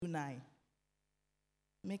2:9.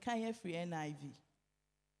 Mekaya free NIV.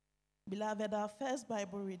 Beloved, our first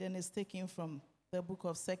Bible reading is taken from the book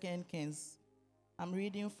of 2 Kings. I'm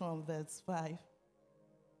reading from verse 5.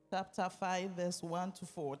 Chapter 5, verse 1 to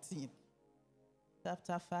 14.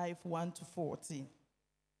 Chapter 5, 1 to 14.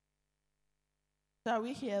 Shall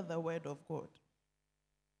we hear the word of God?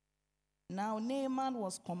 Now Naaman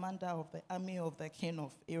was commander of the army of the king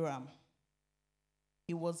of Aram.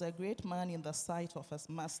 He was a great man in the sight of his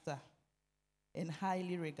master and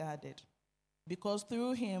highly regarded, because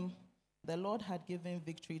through him the Lord had given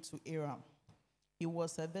victory to Aram. He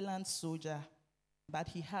was a valiant soldier, but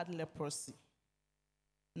he had leprosy.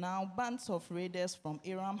 Now bands of raiders from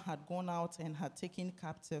Aram had gone out and had taken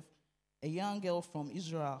captive a young girl from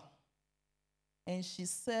Israel, and she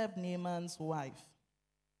served Naaman's wife.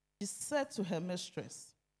 She said to her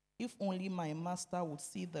mistress, "If only my master would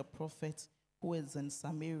see the prophet who is in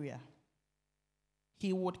Samaria,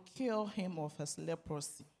 he would cure him of his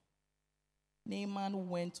leprosy." Naaman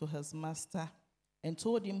went to his master and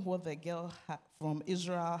told him what the girl from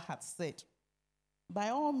Israel had said. "By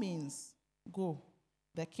all means, go,"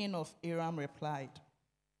 the king of Aram replied.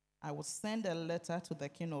 "I will send a letter to the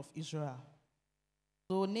king of Israel."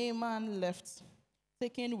 So Naaman left,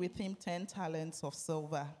 taking with him 10 talents of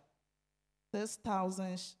silver,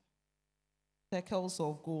 6,000 shekels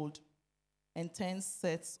of gold, and 10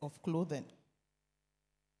 sets of clothing.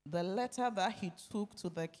 The letter that he took to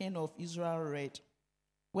the king of Israel read,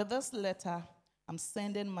 "With this letter, I'm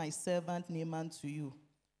sending my servant Naaman to you,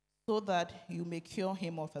 so that you may cure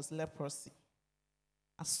him of his leprosy."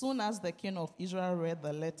 As soon as the king of Israel read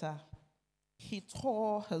the letter, he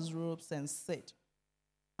tore his robes and said,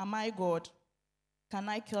 "Am I God? Can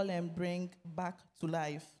I kill and bring back to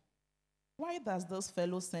life? Why does this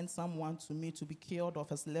fellow send someone to me to be cured of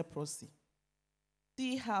his leprosy?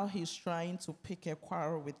 See how he's trying to pick a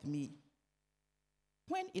quarrel with me."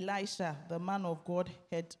 When Elisha, the man of God,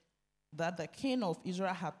 heard that the king of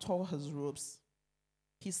Israel had torn his robes,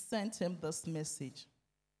 he sent him this message: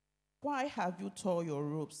 "Why have you torn your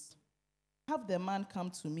robes? Have the man come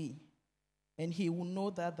to me, and he will know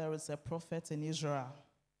that there is a prophet in Israel."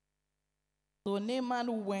 So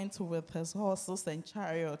Naaman went with his horses and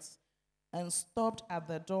chariots and stopped at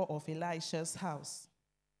the door of Elisha's house.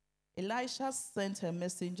 Elisha sent a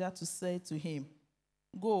messenger to say to him,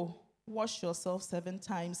 "Go, wash yourself 7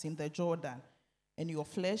 times in the Jordan, and your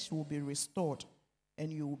flesh will be restored,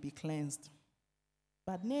 and you will be cleansed."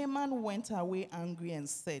 But Naaman went away angry and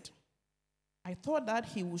said, "I thought that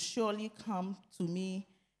he would surely come to me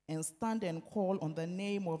and stand and call on the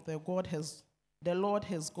name of the Lord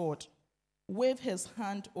his God, wave his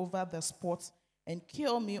hand over the spot, and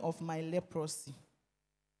cure me of my leprosy.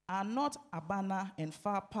 Are not Abana and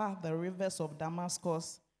Pharpar, the rivers of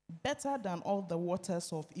Damascus, better than all the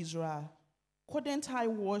waters of Israel? Couldn't I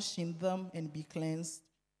wash in them and be cleansed?"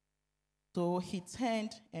 So he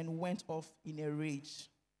turned and went off in a rage.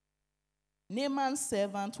 Naaman's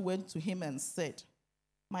servant went to him and said,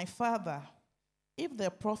 "My father, if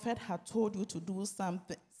the prophet had told you to do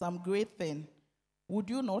some great thing, would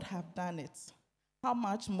you not have done it? How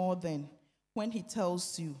much more then when he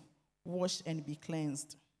tells you, 'Wash and be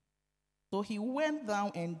cleansed'?" So he went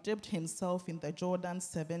down and dipped himself in the Jordan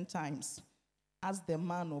 7 times, as the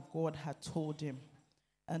man of God had told him,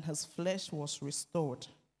 and his flesh was restored,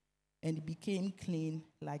 and became clean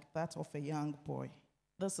like that of a young boy.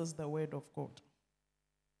 This is the word of God.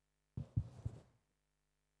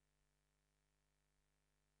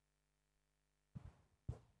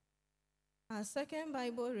 Our second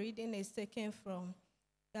Bible reading is taken from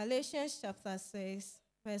Galatians chapter 6,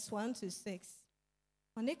 verse 1 to 6.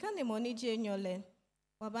 Onika ne moni je nyole,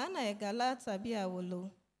 wabana e galata bia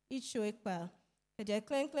wolo, icho ekpa, keje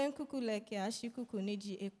klen kukule ke ashi kuku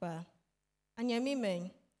niji ekpa. Anyami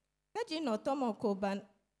men, keji no tomo koban,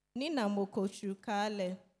 nina mokochu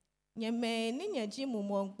kale, nyeme ninya ji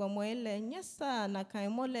mumong bomoele, nyesa na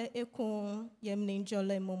kaimole ekun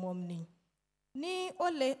yemninjole mumomni. Ni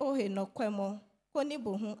ole ohe no kwemo, koni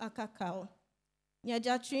buhun akakao.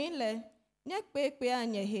 Nyajachwinle, nyekpe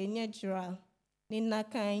anyehe nyejra, ni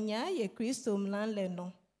nakanya ye Kristo mlanle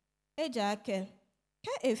no. Eja ake,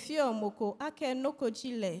 ke efio moko ake noko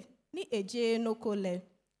jile, ni eje noko le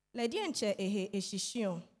dienche ehe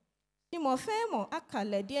eshishion. Timofemo aka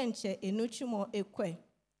le dienche enuchumo ekwe.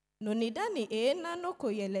 No nidani na noko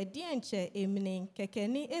ye le dienche emni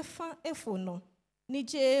kekeni efa efono.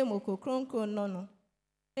 Nije moko kronkron nono.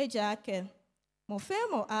 Eja ake,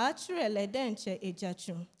 mofemo aachure le denche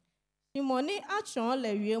ejachu. Simoni achon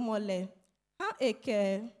le wiemo le. Ha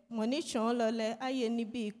eke moni chon le aye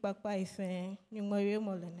nibi ikpakpa ife. Ni mo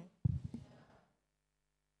wiemo le ne.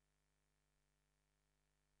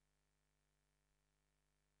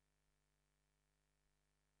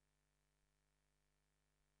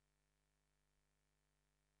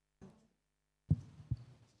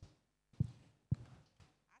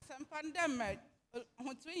 some pandemic,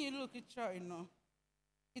 when you look at your,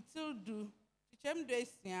 it will do. Chichem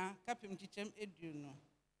Desia, Capim Chichem Eduno.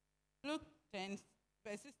 Luke 10,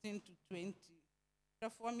 verse 16 to 20. The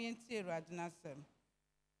forming tear radinasem.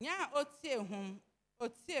 Nya otie home,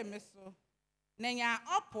 otie meso. Nenya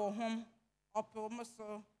opo home, opo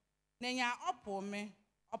meso. Nenya opo me,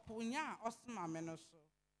 opo nya osma menoso.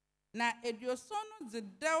 Na ediosono de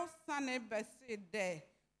del sane besi de,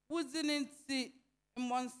 wuzininti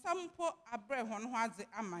monsampo abre hon wazi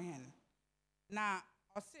amahen. Na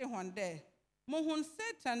osi hon de, muhun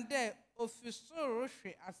Satan de ofisoro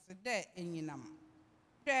hwe asede enyinam.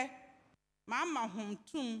 Hwe, mama hum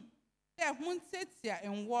tum, de huntetia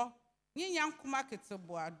enwo, nye yankuma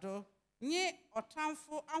keteboado, nye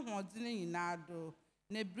otamfo ahodine nyinado,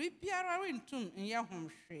 ne bribiara rentum nye hum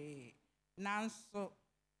hwe. Nanso,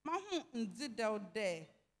 mahu ndidel de,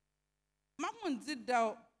 mahu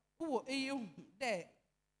ndidel uwo eye de,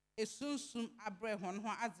 esunsum abre hon ho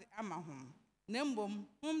azi amahum. Nembom,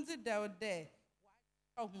 ndidel de,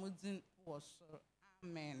 wa humudin woso.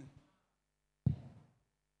 Amen.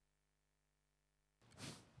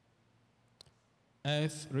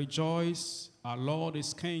 Earth rejoice, our Lord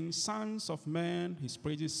is King, sons of men, his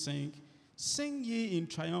praises sing. Sing ye in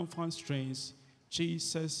triumphant strains,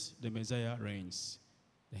 Jesus the Messiah reigns.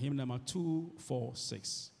 The hymn number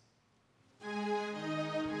 246.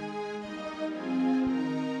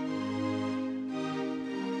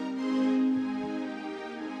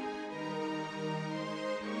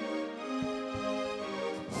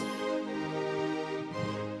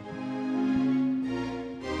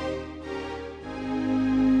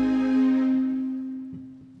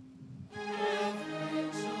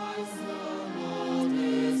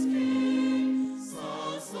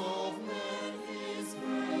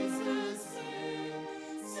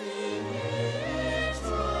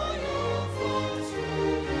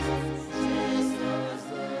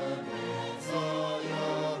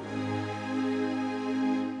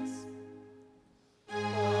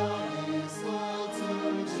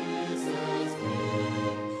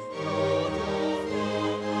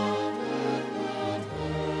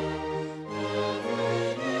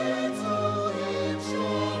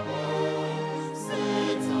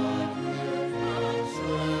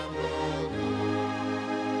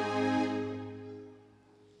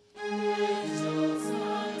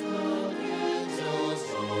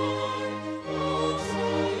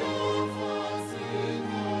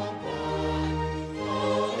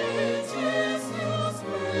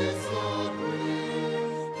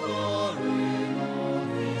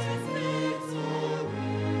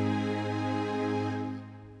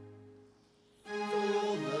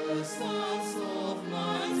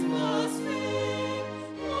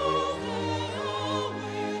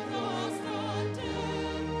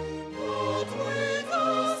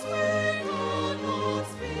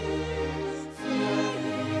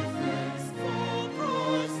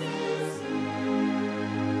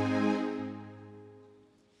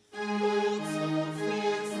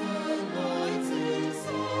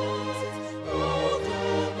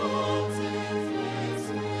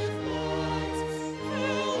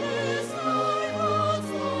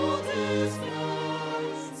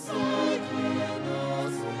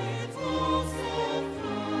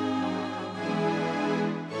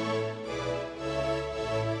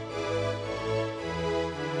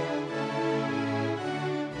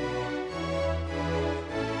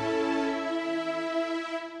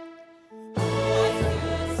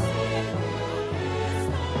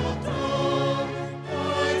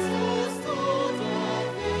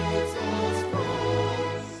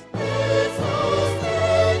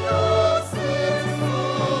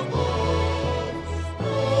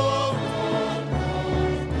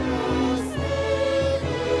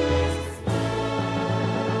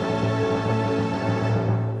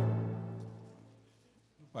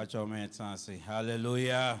 Watch your man and say,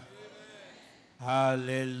 hallelujah.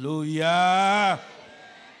 Hallelujah.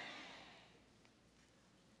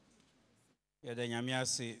 Yeah, then Yamia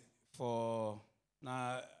say for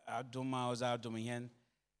na aduma oza adumihen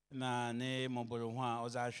na ne moboruwa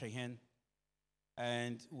oza shehen.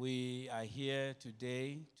 And we are here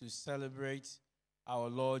today to celebrate our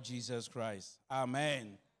Lord Jesus Christ.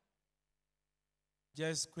 Amen.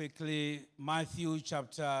 Just quickly, Matthew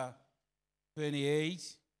chapter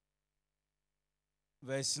 28,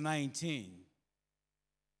 verse 19.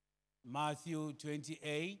 Matthew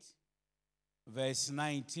 28, verse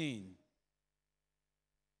 19.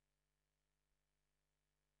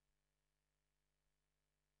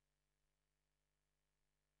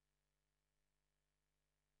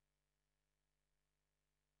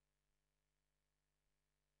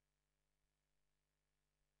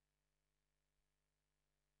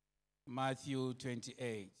 Matthew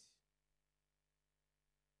 28,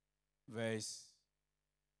 verse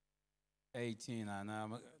 18 and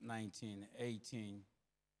 19, 18.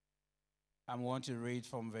 I want to read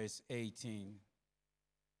from verse 18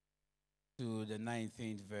 to the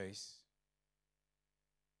 19th verse.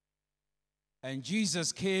 And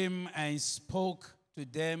Jesus came and spoke to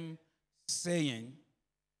them, saying,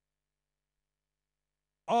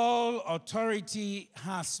 all authority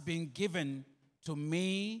has been given to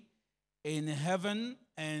me in heaven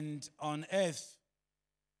and on earth.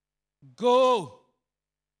 Go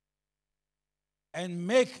and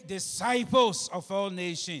make disciples of all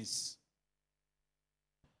nations,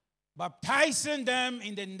 baptizing them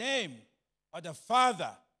in the name of the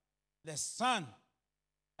Father, the Son,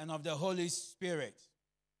 and of the Holy Spirit.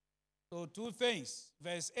 So two things.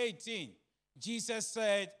 Verse 18, Jesus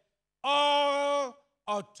said, all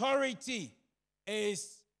authority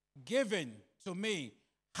is given to me,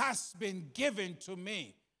 has been given to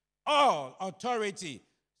me. All authority.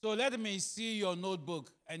 So let me see your notebook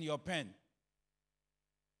and your pen.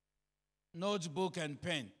 Notebook and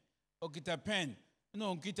pen. Okita pen.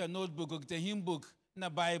 No, okita notebook, okita hymn book, na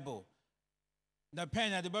Bible. The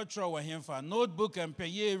pen at the bottom of him for notebook and pen.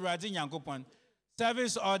 Ye radin yankopon.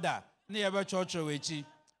 Service order. Ne eba church wechi.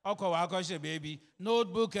 Oko wakoshe baby.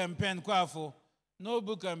 Notebook and pen kwafo.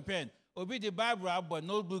 Notebook and pen. Obi the Bible abon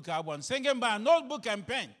notebook abon. Singing by notebook and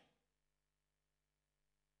pen.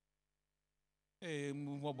 Eh,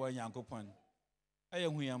 mo boy yankopon. Aye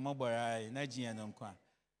hu ya mo boy ai na jian no kwa.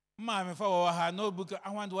 Ma me fa wo ha notebook I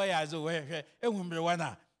want why as we ehun bre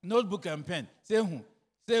wana notebook and pen. Say hu.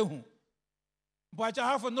 But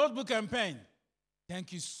I have a notebook and pen.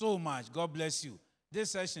 Thank you so much. God bless you.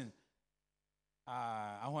 This session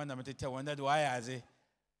I want to tell wonder why as it.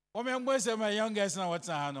 What me boy say my youngest now what's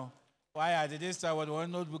no. Why I did this time with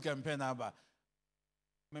one notebook and pen aba.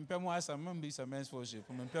 Me pen was some be some men's fellowship.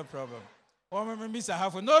 Me pen problem. What me miss I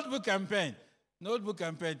have a notebook and pen. Notebook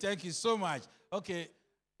and pen. Thank you so much. Okay.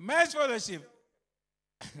 Men's fellowship.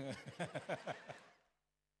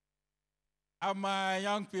 And my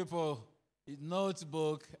young people,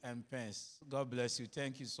 notebook and pens. God bless you.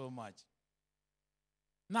 Thank you so much.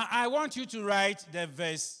 Now, I want you to write the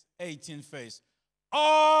verse 18 first.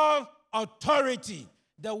 All authority.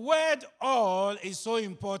 The word all is so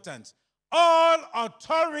important. All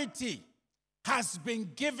authority has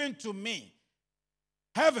been given to me.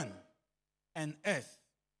 Heaven and earth.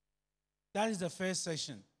 That is the first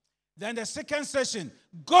session. Then the second session,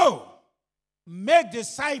 go, make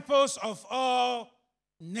disciples of all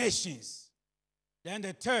nations. Then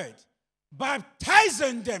the third,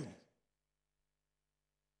 baptizing them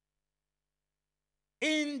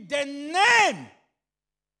in the name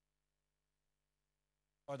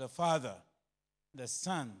of the Father, the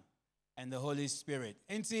Son, and the Holy Spirit.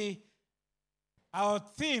 And see, our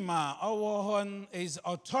theme, our one is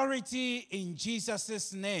authority in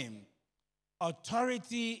Jesus' name.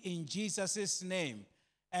 Authority in Jesus' name.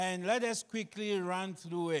 And let us quickly run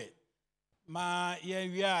through it.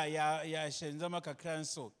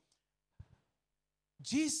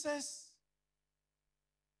 Jesus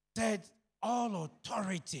said all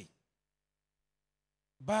authority.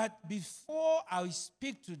 But before I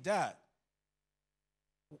speak to that,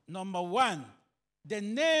 number one, the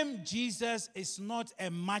name Jesus is not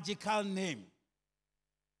a magical name.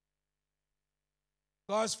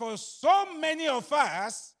 Because for so many of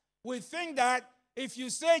us, we think that if you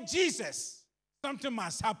say Jesus, something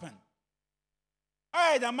must happen.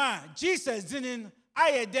 All right, man, Jesus didn't,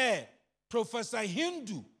 I there, Professor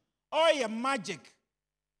Hindu, or your magic.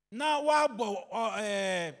 Now, what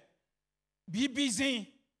BBC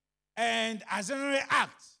and auxiliary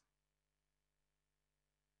act.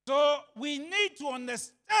 So we need to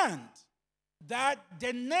understand that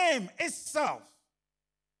the name itself,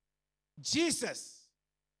 Jesus,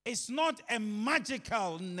 is not a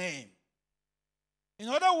magical name. In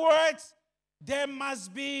other words, there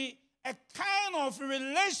must be a kind of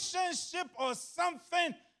relationship or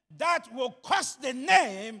something that will cause the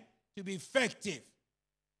name to be effective.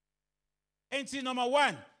 And see, number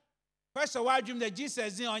one, first of all, dream that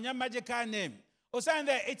Jesus is on your magical name. Or saying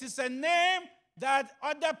that it is a name that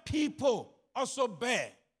other people also bear.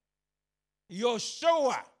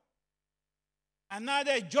 Yoshua,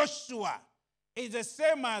 another Joshua, is the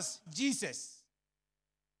same as Jesus.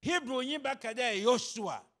 Hebrew in back there,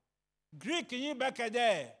 Joshua. Greek in back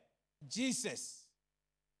there, Jesus.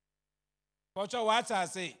 Watch what I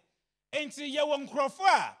say. And see, you won't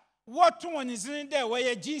crawford. What one is in there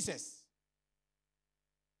where Jesus?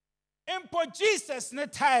 And for Jesus, no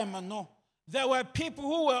time, no. There were people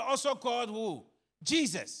who were also called who?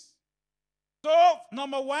 Jesus. So,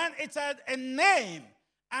 number one, it's a name,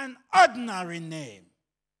 an ordinary name.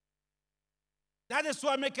 That is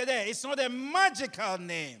what make it there. It's not a magical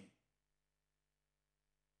name.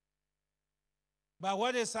 But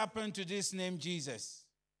what has happened to this name, Jesus?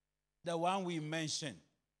 The one we mentioned.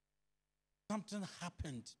 Something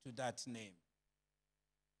happened to that name.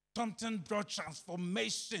 Something brought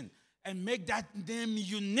transformation and make that name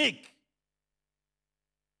unique.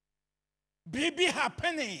 Baby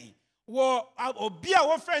happening. Wo obi a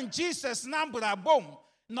wo friend Jesus nambra bom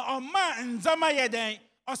na oma nzama yeden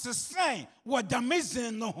osesen wo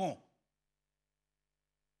damizin no ho.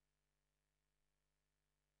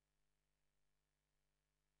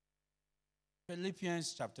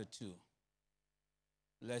 Philippians chapter 2.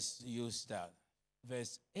 Let's use that.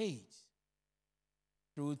 Verse 8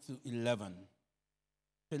 through to 11.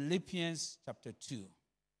 Philippians chapter 2.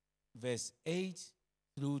 Verse 8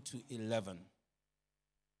 through to 11.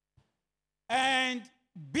 And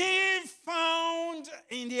being found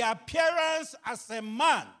in the appearance as a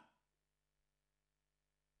man,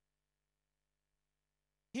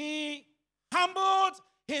 he humbled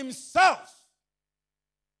himself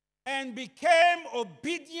and became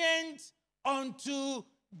obedient unto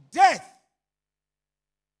death,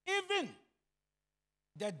 even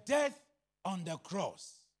the death on the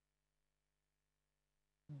cross.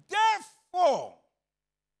 Therefore,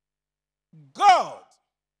 God,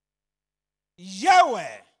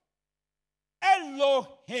 Yahweh,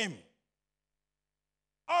 Elohim,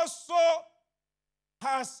 also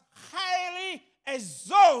has highly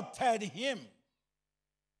exalted him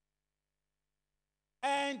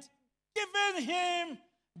and given him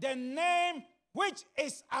the name which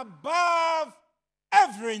is above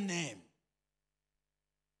every name,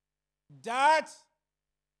 that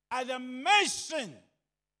at the mention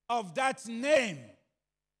of that name,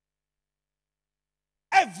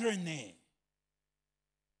 every knee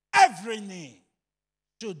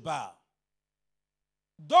should bow.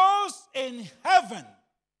 Those in heaven,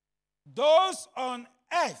 those on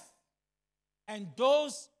earth, and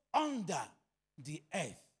those under the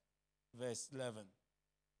earth. Verse 11.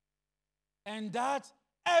 And that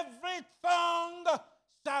every tongue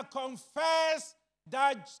shall confess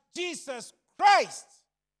that Jesus Christ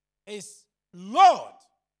is Lord,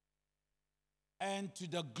 and to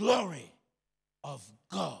the glory of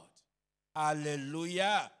God.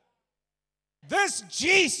 Hallelujah. This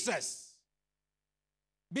Jesus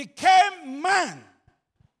became man,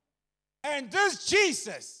 and this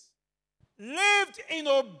Jesus lived in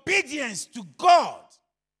obedience to God.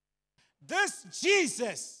 This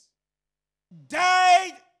Jesus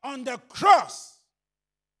died on the cross.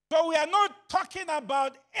 So we are not talking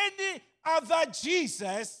about any other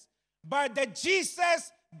Jesus, but the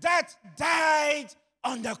Jesus that died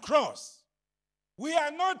on the cross. We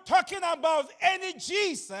are not talking about any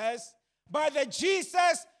Jesus, but the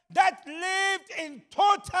Jesus that lived in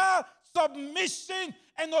total submission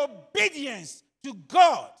and obedience to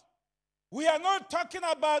God. We are not talking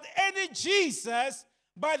about any Jesus,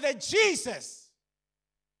 but the Jesus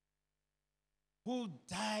who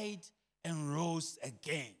died and rose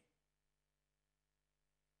again.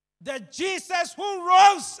 The Jesus who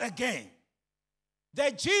rose again.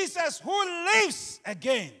 The Jesus who lives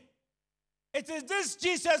again. It is this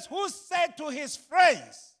Jesus who said to his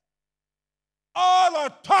friends, all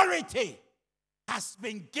authority has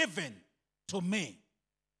been given to me.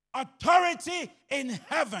 Authority in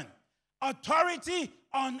heaven. Authority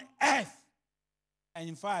on earth. And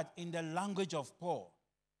in fact, in the language of Paul,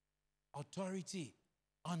 authority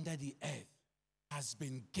under the earth has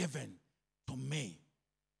been given to me.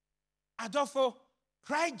 Adolfo,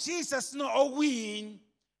 Christ Jesus no win,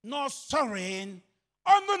 no sorry,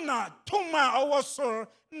 ono na tuma owo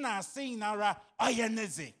na sinara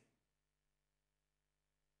oyeneze.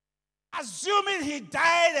 Assuming he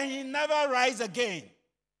died and he never rise again.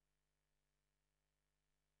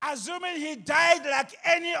 Assuming he died like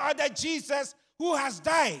any other Jesus who has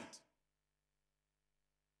died.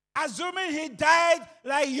 Assuming he died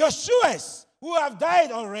like Yeshua's who have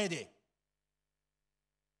died already.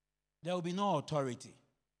 There will be no authority.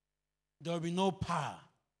 There will be no power.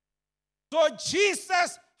 So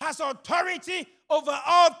Jesus has authority over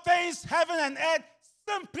all things, heaven and earth,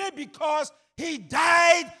 simply because he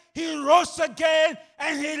died, he rose again,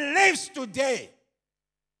 and he lives today.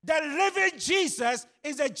 The living Jesus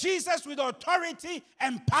is a Jesus with authority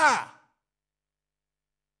and power.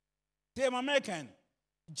 Say, American,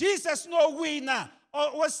 Jesus no winner,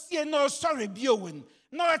 or was no sorry biowin,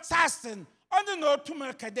 no assassin, only no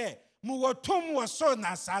tumor muwatum was so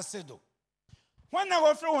na sasedo. When I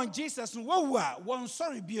was from Jesus, one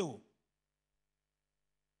sorry bio.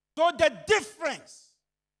 So the difference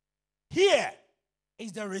here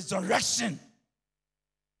is the resurrection.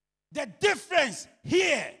 The difference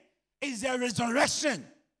here is the resurrection.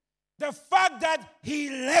 The fact that he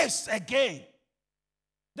lives again.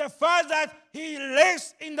 The fact that he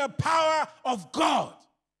lives in the power of God.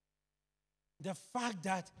 The fact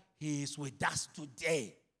that he is with us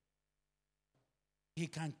today. He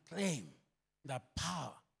can claim that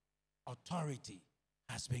power, authority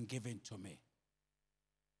has been given to me.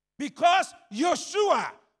 Because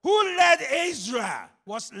Joshua, who led Israel,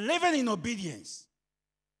 was living in obedience.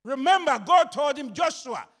 Remember, God told him,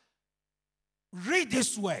 Joshua, read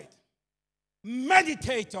this word.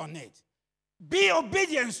 Meditate on it. Be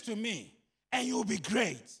obedient to me, and you'll be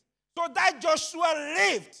great. So that Joshua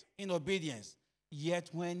lived in obedience. Yet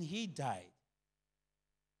when he died,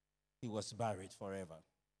 he was buried forever.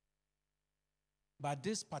 But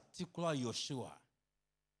this particular Joshua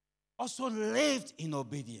also lived in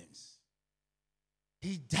obedience.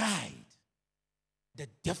 He died. The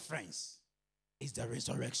difference is the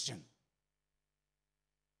resurrection.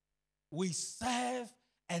 We serve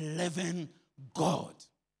a living God.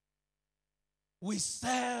 We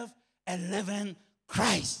serve a living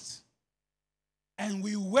Christ. And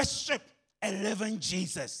we worship a living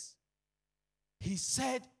Jesus. He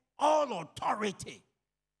said, all authority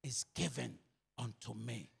is given unto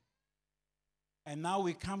me. And now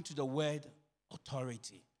we come to the word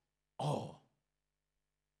authority. All.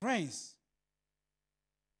 Friends,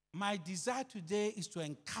 my desire today is to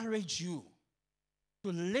encourage you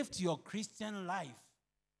to lift your Christian life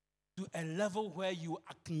to a level where you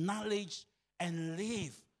acknowledge and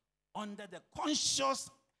live under the conscious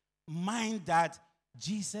mind that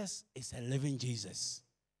Jesus is a living Jesus.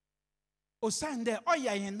 Osande,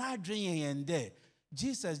 oya yena dream yende.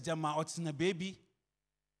 Jesus jama otina baby.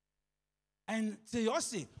 And say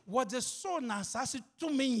yosi, what the soul nasasi to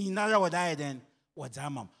me inara wadai then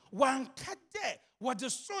wadamam. One kade, what the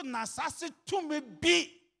soul nasasi to me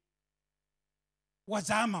be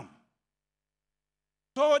wadamam.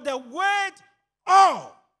 So the word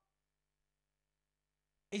all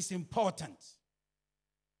is important.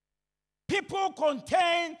 People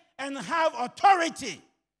contain and have authority.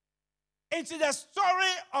 Into the story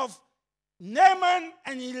of Naaman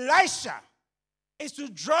and Elisha is to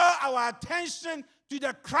draw our attention to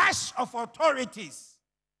the crash of authorities.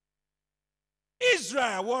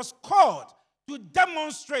 Israel was called to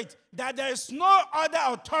demonstrate that there is no other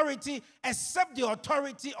authority except the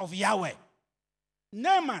authority of Yahweh.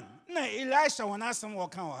 Naaman, Elisha, when I some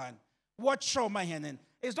what show my hand,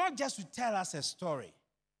 it's not just to tell us a story,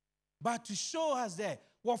 but to show us that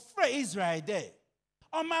what for Israel there.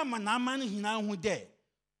 Oma manamani hina hu de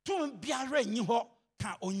tum biare nyi ho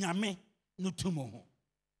ka onyame no tumo ho.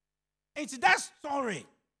 It's that story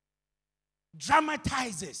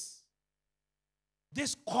dramatizes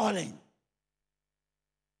this calling.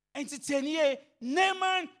 And to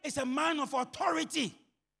Naaman is a man of authority,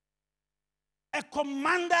 a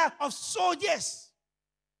commander of soldiers.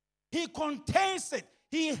 He contains it,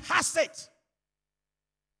 he has it.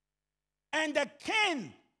 And the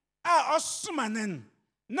king, Osmanen,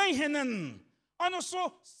 Nehenen,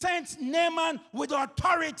 also sent Naaman with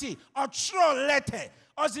authority, a true letter.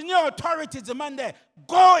 As the new authority demanded,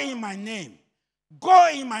 go in my name, go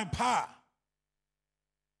in my power.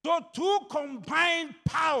 So two combined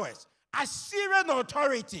powers, Assyrian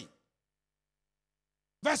authority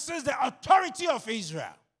versus the authority of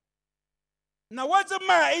Israel. Now what's the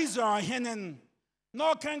matter Israel henen?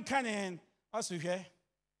 No can also here.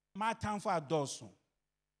 My time for a dozen.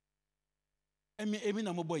 Emi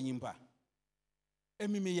na mo boy nyimpa.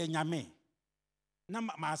 Emi me ye nyame. Na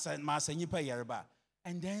masa nyimpa yerba.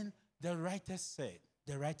 And then the writer said,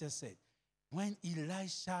 when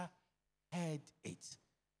Elisha heard it,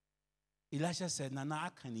 Elisha said,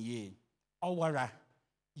 Nana akaniye, awara,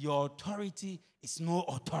 your authority is no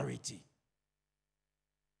authority.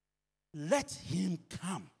 Let him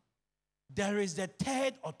come. There is the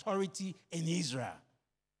third authority in Israel.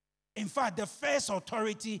 In fact, the first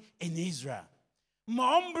authority in Israel.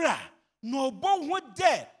 Maombra, no bo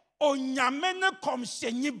de onyamene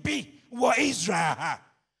komshenyi bi wa Israel.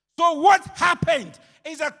 So what happened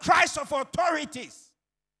is a crisis of authorities.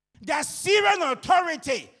 The Assyrian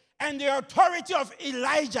authority and the authority of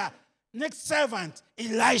Elijah, next servant,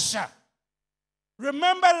 Elisha.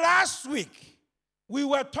 Remember last week, we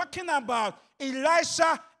were talking about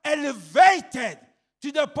Elisha elevated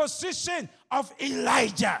to the position of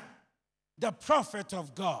Elijah, the prophet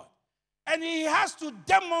of God. And he has to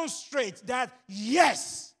demonstrate that,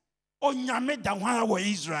 yes, Onyame dawana wa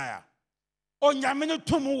Israel. Onyame no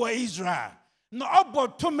tumu wa Israel. No obo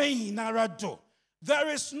tume hinarado. There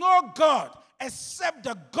is no God except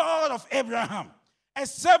the God of Abraham,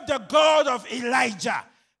 except the God of Elijah,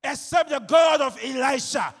 except the God of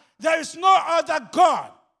Elisha. There is no other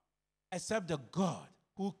God except the God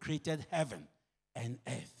who created heaven and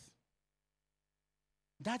earth.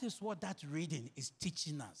 That is what that reading is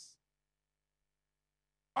teaching us.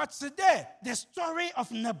 But today, the story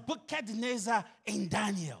of Nebuchadnezzar in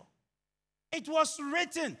Daniel, it was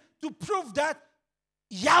written to prove that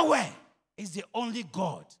Yahweh is the only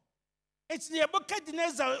God. It's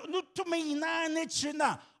Nebuchadnezzar no to me na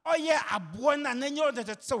nechina oye abuana nenyo de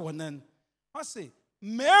tse wonen. I say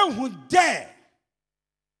me hu de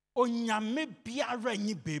onyame biara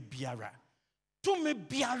nyi bebiara. To me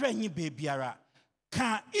biara nyi bebiara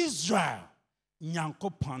ka Israel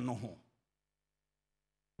nyankopon no ho.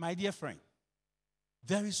 My dear friend,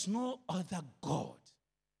 there is no other God.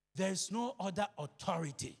 There is no other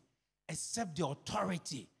authority except the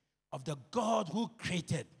authority of the God who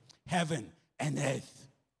created heaven and earth.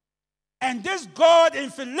 And this God in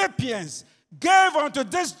Philippians gave unto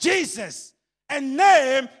this Jesus a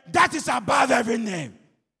name that is above every name.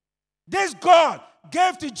 This God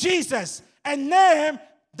gave to Jesus a name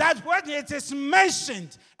that when it is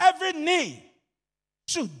mentioned, every knee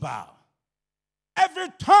should bow. Every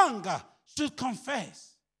tongue should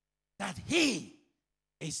confess that he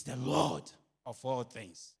is the Lord of all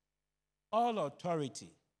things. All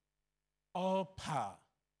authority, all power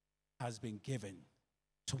has been given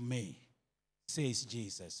to me, says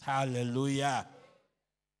Jesus. Hallelujah.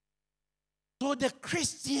 So the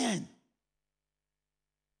Christian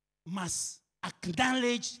must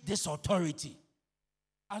acknowledge this authority.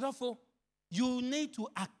 Therefore, you need to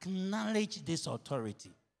acknowledge this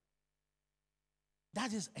authority.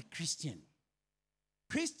 That is a Christian.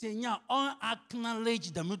 Christian ya on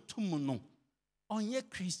acknowledge the mutumu on ye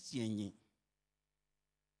Christian.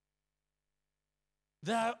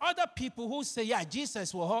 There are other people who say, yeah,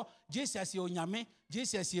 Jesus was Jesus yonyame,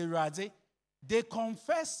 Jesus yerade. They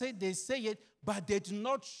confess it, they say it, but they do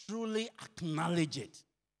not truly acknowledge it.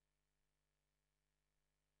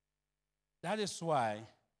 That is why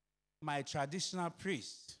my traditional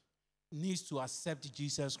priest needs to accept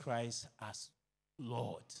Jesus Christ as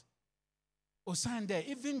Lord. Osande,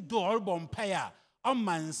 even though Orbompaya,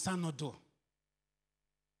 Omansanodo,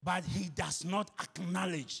 but he does not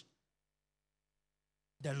acknowledge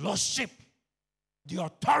the lordship, the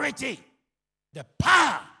authority, the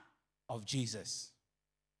power of Jesus.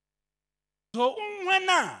 So when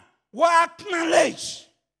we acknowledge,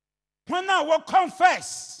 when we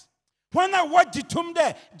confess, when we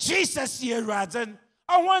determine Jesus ye razen,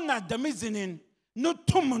 I want the meaning no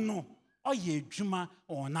tumuno or ye juma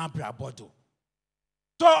or nabrabodo.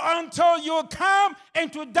 So until you come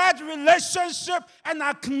into that relationship and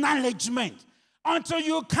acknowledgement, until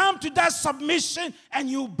you come to that submission and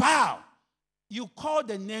you bow, you call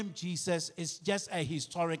the name Jesus is just a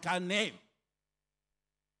historical name.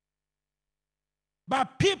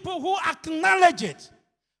 But people who acknowledge it,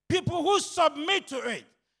 people who submit to it,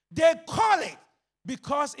 they call it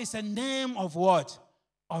because it's a name of what?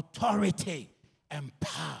 Authority and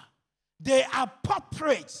power. They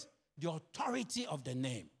appropriate the authority of the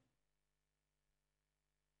name.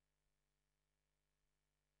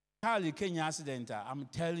 Kali Kenya accident, I'm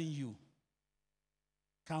telling you.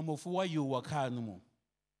 Come of where you work hard no more.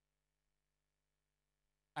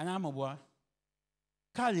 And I'm a boy.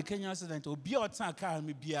 Kali Kenya accident, or be out time, call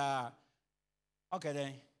me be a. Okay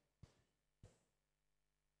then.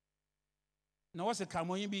 Now what's the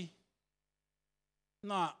come you be?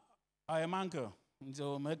 No, I am uncle.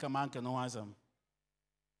 So make a man no answer.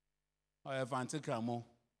 I have anti-camo.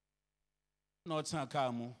 Not some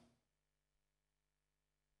camo.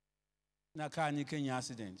 Na car ni Kenya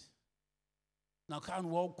accident. Na can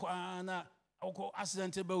walk na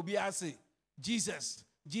accident be ase. Jesus.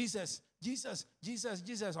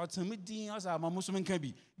 Or to me din as a Muslim can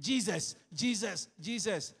be. Jesus.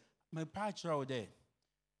 My patch out there.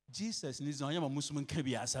 Jesus needs on a Muslim can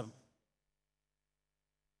be as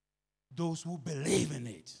those who believe in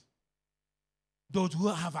it. Those who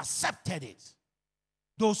have accepted it.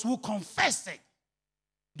 Those who confess it.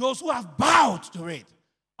 Those who have bowed to it.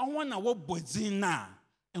 I want to walk bozina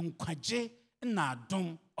and kwaje na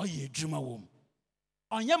dom oye juma wom.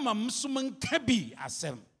 Onyama musuman kebi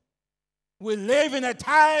asem. We live in a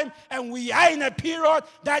time and we are in a period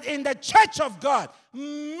that in the church of God,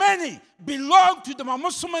 many belong to the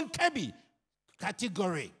musuman kebi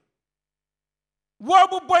category.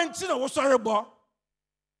 Wabu bointina was sorry.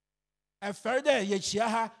 A further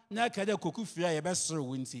yechiaha na kade koku fia ye besere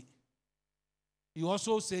winti. You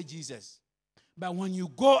also say Jesus. But when you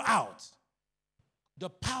go out, the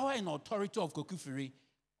power and authority of Kokufiri,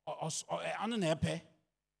 ano na epe.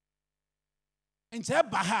 Nti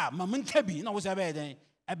eba ha, mamunka bi na wo se ebe den,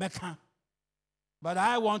 ebeka. But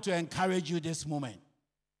I want to encourage you this moment.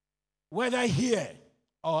 Whether here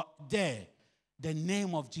or there, the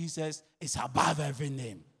name of Jesus is above every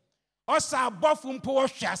name. Osa abofum po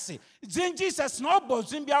hwase. Zin Jesus no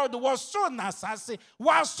bozin bia the was so na sase.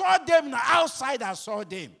 We saw them na outside I saw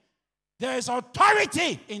them. There is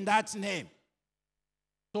authority in that name.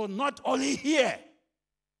 So not only here,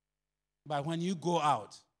 but when you go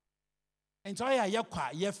out. And so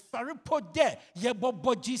ye very po there, ye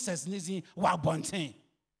bobo Jesus nizi wa bonten.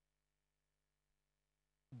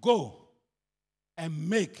 Go and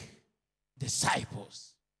make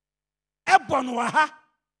disciples. Ebon waha.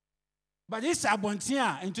 But this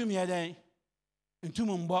abontia into me then, into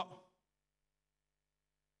mumbo.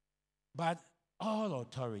 But all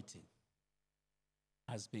authority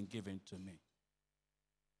has been given to me.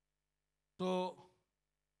 So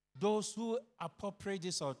those who appropriate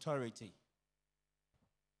this authority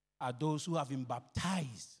are those who have been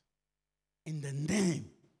baptized in the name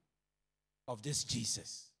of this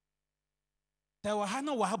Jesus.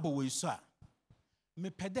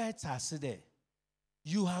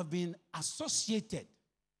 You have been associated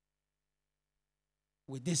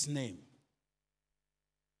with this name.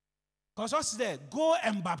 Because what's there? Go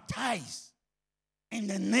and baptize in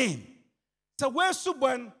the name. So where's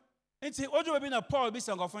Subban? It's a Paul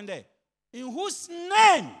there. In whose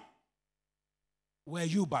name were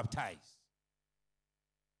you baptized?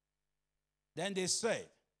 Then they said,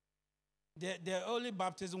 the only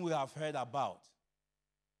baptism we have heard about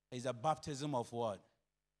is the baptism of what?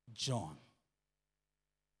 John.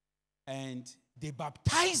 And they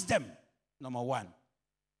baptized them, number one,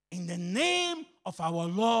 in the name of our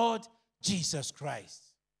Lord Jesus Christ.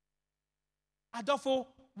 Adolfo,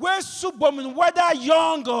 where Subban, whether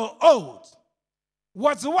young or old,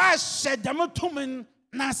 was why said them to me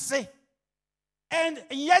nase. And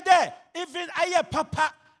yet, even I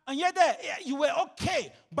papa, and yet you were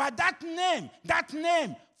okay. But that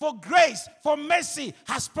name for grace, for mercy,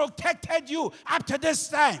 has protected you up to this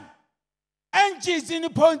time. And Jesus in the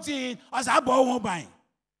pointing as a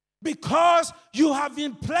because you have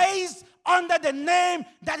been placed under the name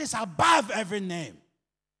that is above every name.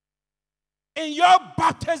 In your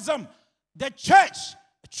baptism, the church,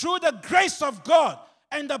 through the grace of God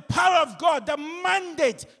and the power of God, the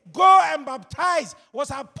mandate, go and baptize,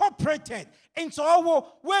 was appropriated. And so,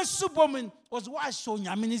 where Subban was what showing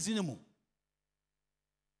Yaminizinimu.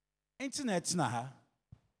 Internet na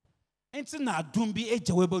Internet dumbi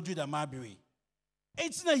ejewebo juda mabiri.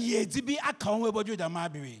 Internet yedibi akanwebo juda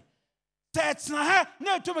mabiri. Tetsna ha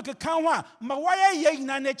na to make kanwa ma waya ye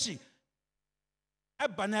na nechi.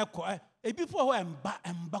 Eba na ko e people who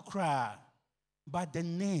emba kra. But the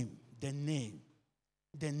name,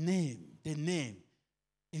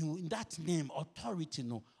 in that name, authority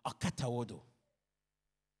no akatawodo.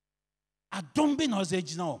 Adumbi no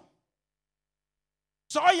zejino.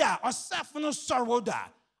 So ya osaf no sorwoda.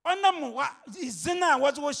 Onam wa izina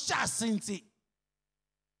was shasinti.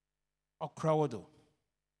 Okrawodo.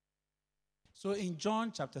 So in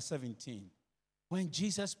John chapter 17, when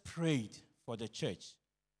Jesus prayed for the church,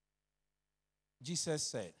 Jesus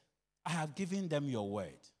said, I have given them your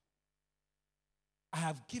word. I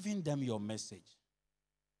have given them your message.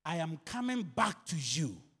 I am coming back to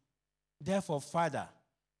you. Therefore, Father,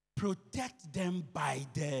 protect them by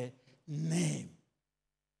their name.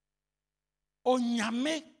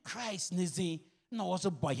 Onyame Christ nizi na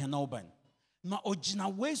waso boy hanoban. Na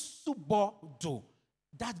ojina we subo do.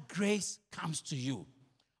 That grace comes to you.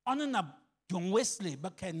 Ono na John Wesley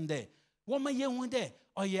bakende. Woma ye hunde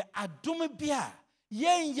oye adome bia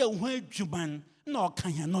yen ye ho adwuman na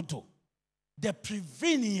okanya no do. The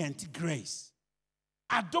prevenient grace.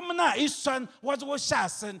 Adomna isan was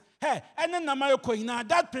shasen. Hey, and then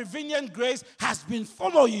that prevenient grace has been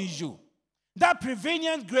following you. That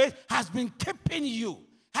prevenient grace has been keeping you,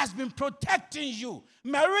 has been protecting you.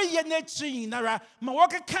 Mary yenetri inara,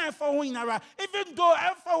 mawaka kan for inara, even though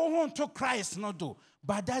I want to Christ not do,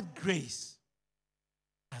 but that grace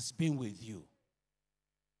has been with you.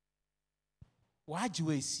 Why do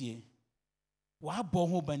we see? Why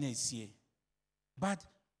boho banesi? But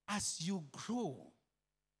as you grow,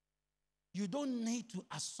 you don't need to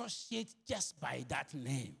associate just by that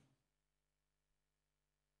name.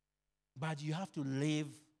 But you have to live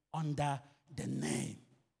under the name.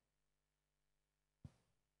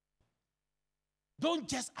 Don't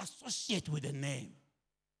just associate with the name.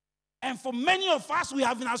 And for many of us, we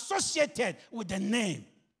have been associated with the name.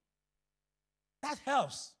 That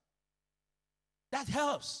helps. That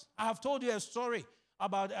helps. I have told you a story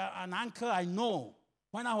about an uncle I know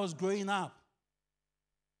when I was growing up.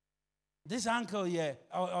 This uncle, Sofo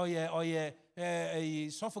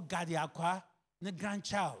Gadi Akwa, the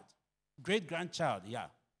grandchild, great-grandchild, yeah.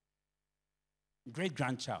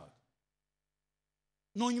 Great-grandchild.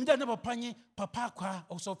 No, you don't know papa kwa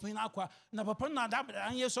or Sofina Akwa. Na papa na that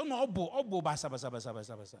and yes, so no obo basa.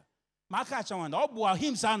 Maka chawan, obo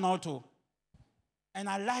him son auto. And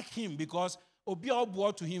I like him because obi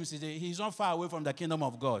obo to him he's not far away from the kingdom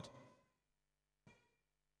of God.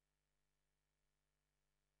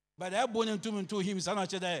 But I born him to him, son of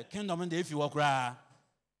the kingdom and if you walk right.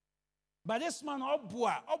 But this man,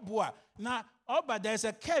 obua. Now, but there's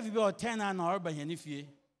a cave or 10 and urban and if you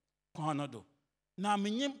can't do. Now,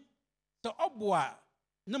 minim, so obua,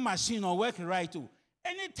 no machine or work right too.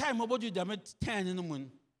 Anytime about you, them 10 in the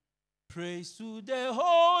moon. Praise to the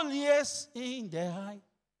holiest in the high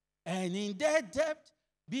and in the depth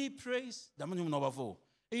be praised. The man number 4.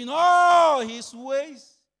 In all his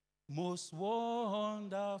ways. Most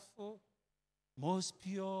wonderful, most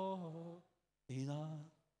pure in all.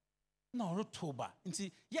 No, October. And see,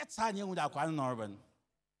 yet I knew that quite Norban.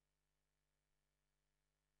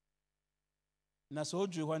 Na so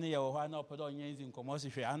drew when you are not put on in commercial,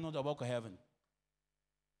 I know the book of heaven.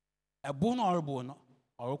 A bone or a bone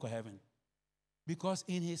or book of heaven. Because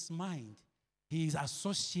in his mind, he is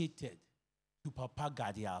associated to Papa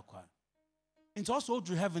Gadi Akwa. And also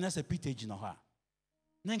drew heaven as a pitage in her.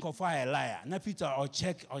 Name of fire a liar, na Peter or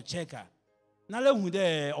checker. Na le hu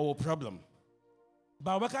there our problem.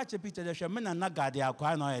 But we catch Peter the shaman and na Gadi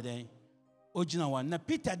Akwa no eden. Original one. Na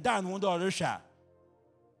Peter down who do Russia.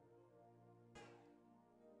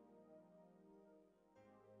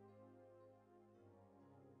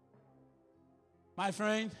 My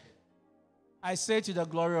friend, I say to the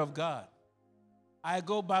glory of God, I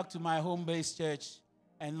go back to my home-based church,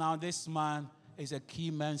 and now this man is a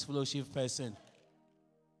key men's fellowship person.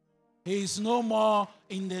 He is no more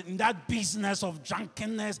in that business of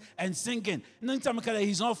drunkenness and singing.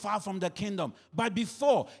 He's not far from the kingdom. But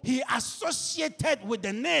before, he associated with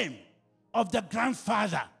the name of the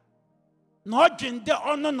grandfather. Not in the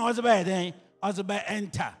honor, not by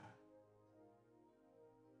enter.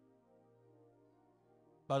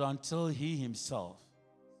 But until he himself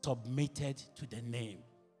submitted to the name.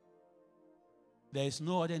 There is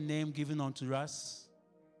no other name given unto us.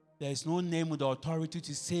 There is no name with the authority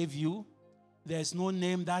to save you. There is no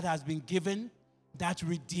name that has been given that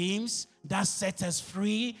redeems, that sets us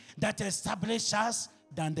free, that establishes us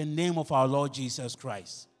than the name of our Lord Jesus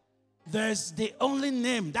Christ. There's the only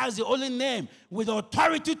name, that's the only name with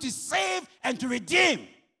authority to save and to redeem.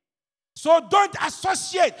 So don't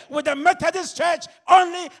associate with the Methodist Church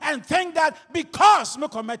only and think that because I'm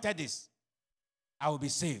a Methodist, I will be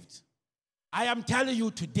saved. I am telling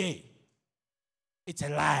you today, it's a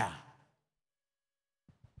liar.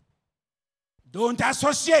 Don't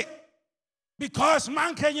associate because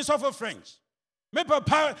man can you suffer French. Me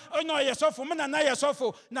papa, oh no, you suffer, man na you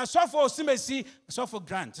suffer. Na suffer simesi suffer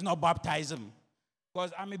grant, no baptism.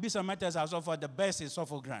 Because I may be some matters I suffer the best is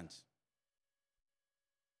suffer grant.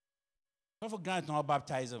 Suffer grant, no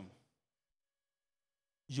baptism.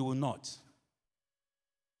 You will not.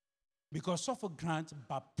 Because suffer grant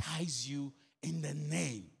baptize you in the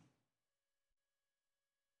name.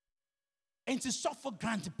 And to suffer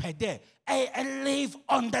grant per day, I live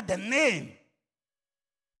under the name.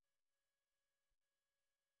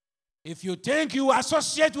 If you think you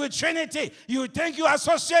associate with Trinity, you think you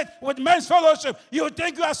associate with men's fellowship, you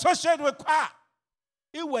think you associate with choir.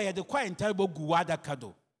 Iwe the choir in terrible guada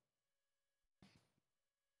kado.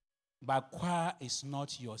 But choir is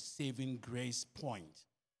not your saving grace point.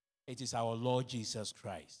 It is our Lord Jesus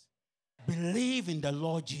Christ. Believe in the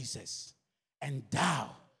Lord Jesus, and thou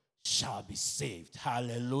shalt be saved.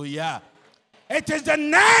 Hallelujah. It is the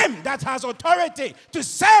name that has authority to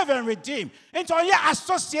save and redeem. It's only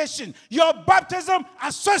association. Your baptism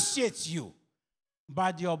associates you.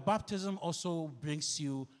 But your baptism also brings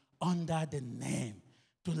you under the name.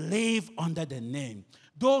 To live under the name.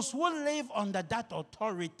 Those who live under that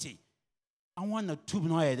authority, I want to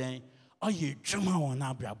know then. Do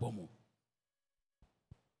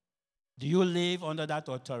you live under that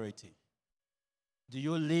authority? Do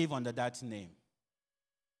you live under that name?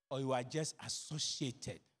 Or you are just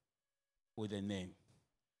associated with the name?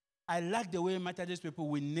 I like the way Methodist people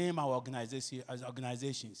will name our organization as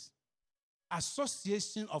organizations.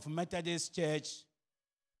 Association of Methodist Church,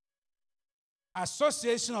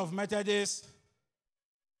 Association of Methodists,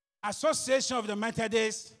 Association of the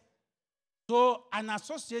Methodists. So an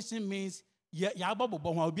association means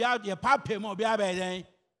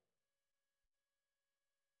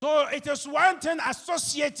So it is one thing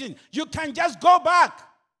associating. You can just go back.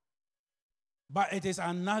 But it is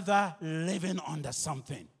another living under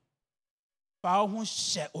something. Fa ho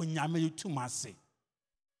hye onyame tumase.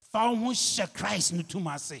 Fa ho hye Christ no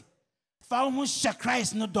tumase. Fa ho hye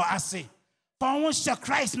Christ no do ase. Fa ho hye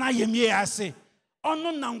Christ na yemie ase.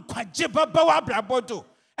 Ono na nkwaje baba wa brabodo.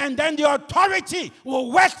 And then the authority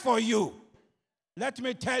will work for you. Let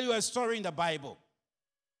me tell you a story in the Bible.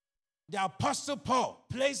 The Apostle Paul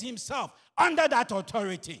placed himself under that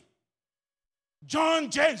authority. John,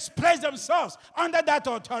 James placed themselves under that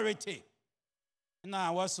authority.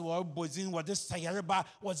 Now, what's Bozin, what this Sayareba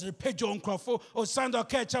was repaid John Crawford or Sando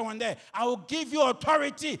Ketcher one day. I will give you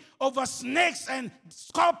authority over snakes and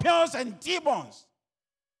scorpions and demons.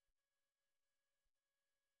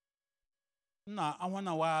 Now, I want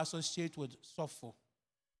to associate with Sopho.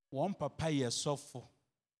 One papaya Sopho.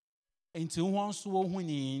 Into one so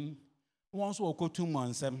winning, one so go 2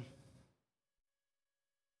 months.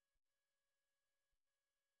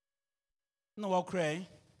 No, what cry?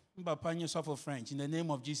 Papa, you suffer French. In the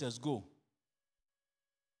name of Jesus, go.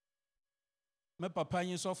 Me papa,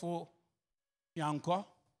 you suffer Yanko.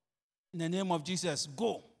 In the name of Jesus,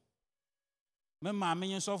 go. Me mama,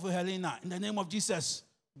 you suffer Helena. In the name of Jesus,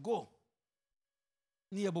 go.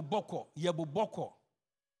 Ni yebu boko.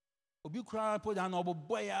 Obi cry put down obo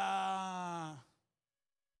boya.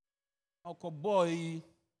 Oko boy,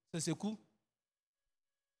 seseku.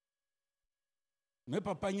 Me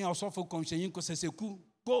papa, you suffer conscience, seseku.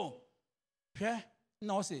 Go. Yeah.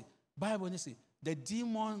 No, say, Bible say, the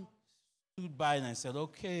demon stood by and said,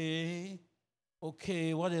 okay,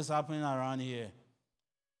 what is happening around here?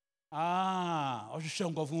 I should show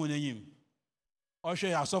go him. I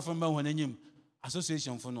should suffer him.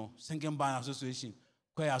 Association for no, sinking band association,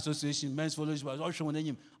 choir association, men's fellowship, I show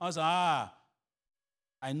him. I was I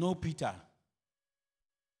know Peter.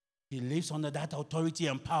 He lives under that authority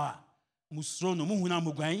and power. Musrono, muhuna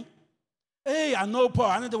mugwai. Hey, I know Paul.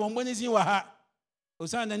 I know the one when he's in Waha.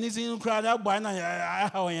 Osan the Nizin crowd out by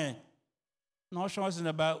now. No showing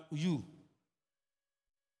about you.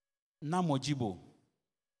 Namojibo.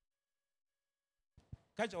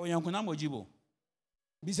 Catch or young Namojibo.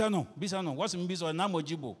 Bisano. What's in Biso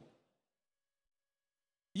Namojibo?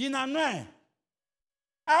 Yinane.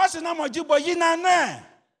 I was a Namojibo, Yinane.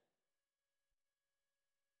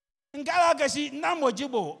 In Galagashi,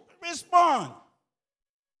 Namojibo. Respond.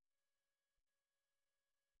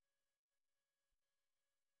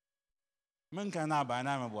 Men cannot buy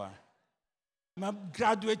now, boy. I'm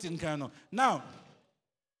graduating, Kano. Now,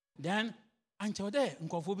 then, until there,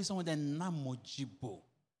 Nkofobi someone then Namojibo.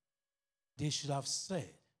 They should have said,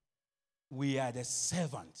 we are the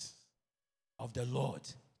servants of the Lord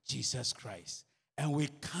Jesus Christ. And we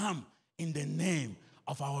come in the name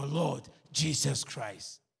of our Lord Jesus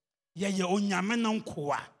Christ. Yeah, you onyame no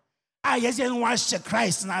kwa. Yes, you wash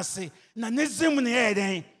Christ na say, na nizim ne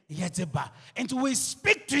eden. And we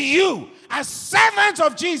speak to you as servants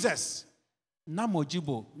of Jesus.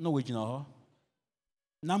 Namojibo, no wajino.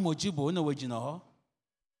 Namojibo, no wajino.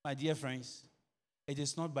 My dear friends, it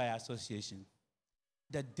is not by association.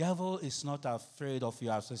 The devil is not afraid of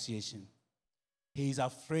your association. He is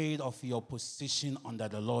afraid of your position under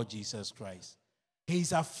the Lord Jesus Christ. He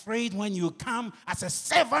is afraid when you come as a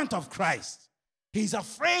servant of Christ. He is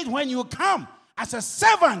afraid when you come as a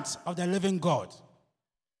servant of the living God.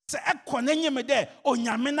 There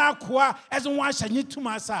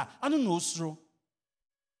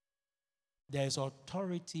is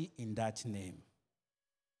authority in that name.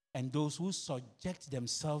 And those who subject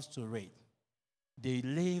themselves to it, they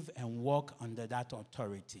live and walk under that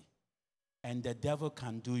authority. And the devil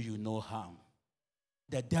can do you no harm.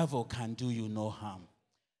 The devil can do you no harm.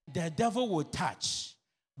 The devil will touch,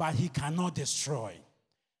 but he cannot destroy.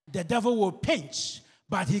 The devil will pinch,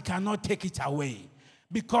 but he cannot take it away.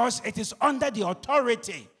 Because it is under the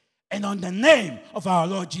authority and on the name of our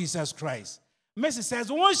Lord Jesus Christ. Messi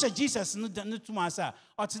says, once Jesus no to masa,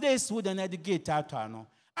 or today is who the gate out no.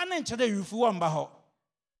 And then today you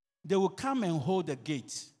they will come and hold the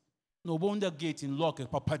gate. No wonder gate in lock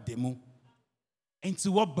papa demo.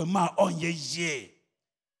 Into what bema on ye.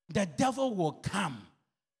 The devil will come,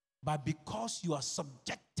 but because you are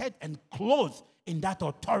subjected and clothed in that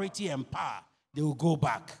authority and power, they will go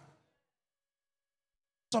back.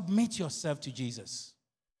 Submit yourself to Jesus.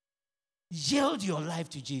 Yield your life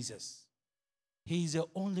to Jesus. He is the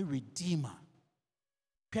only redeemer.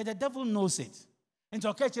 Okay, the devil knows it. And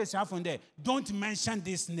so catch yourself from there. Don't mention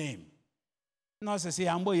this name. No, say,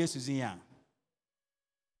 I'm boy Jesus in ya.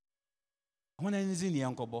 When is in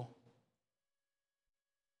Yankobo?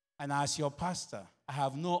 And as your pastor, I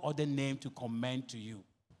have no other name to commend to you.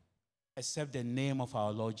 except the name of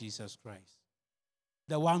our Lord Jesus Christ.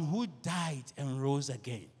 The one who died and rose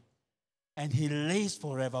again. And he lives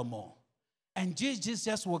forevermore. And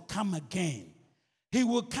Jesus will come again. He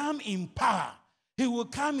will come in power. He will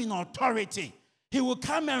come in authority. He will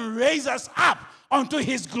come and raise us up unto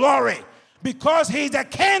his glory. Because he is the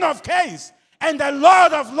King of kings and the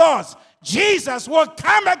Lord of lords. Jesus will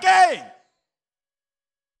come again.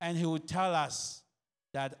 And he will tell us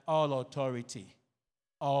that all authority,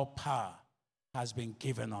 all power has been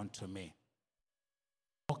given unto me.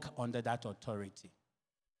 Walk under that authority.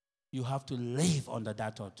 You have to live under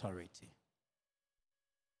that authority.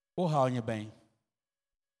 Oh, how you been?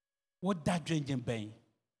 What that drinking been?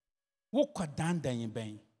 What kwadan then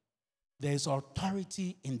been? There is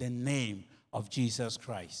authority in the name of Jesus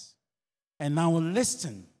Christ. And now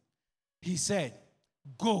listen. He said,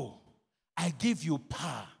 go. I give you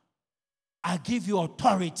power. I give you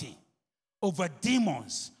authority over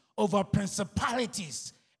demons, over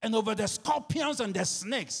principalities, and over the scorpions and the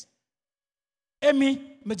snakes.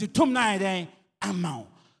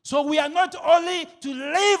 So we are not only to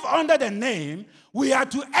live under the name, we are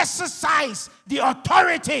to exercise the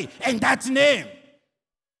authority in that name.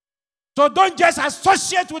 So don't just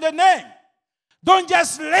associate with the name. Don't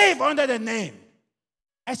just live under the name.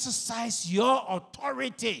 Exercise your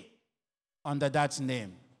authority under that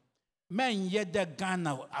name. Men yet the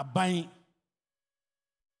Ghana abain.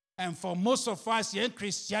 And for most of us,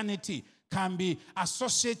 Christianity can be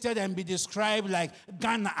associated and be described like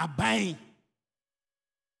Ghana abain.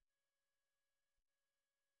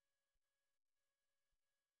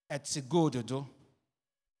 It's gold do.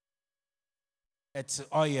 It's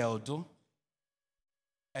oil do.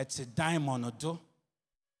 It's diamond do.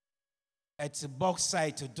 It's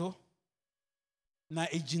bauxite do. Na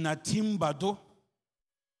ijina timber do.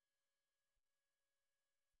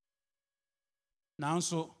 Now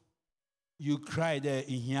so you cry there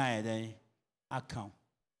in here then account.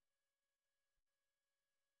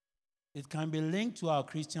 It can be linked to our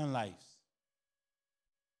Christian lives.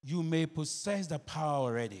 You may possess the power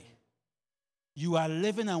already. You are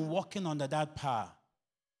living and walking under that power,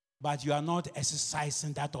 but you are not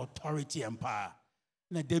exercising that authority and power.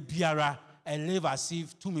 Na de biara and live as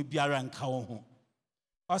if to me biara and kawo.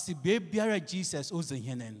 Asi be biara Jesus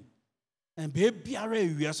ozenhenen. And be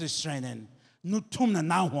biara we are strengthening. No tum na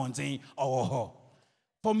now one thing oh.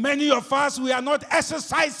 For many of us, we are not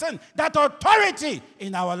exercising that authority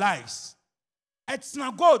in our lives. It's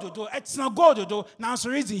not good to do. It's not good to do. Now,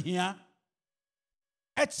 so reason here.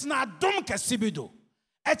 It's not dum kesibido.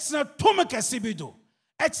 It's not tum kesibido.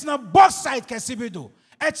 It's not bauxite kesibido.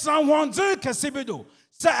 It's not wanzu kesibido.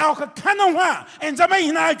 So our kanwa and zama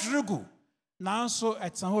hina drugu. Now, so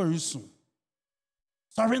it's not horisu.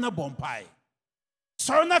 Sorry na bompai.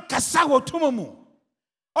 Sorry na kasawo tumumu.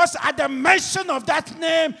 Also, at the mention of that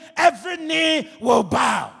name, every knee will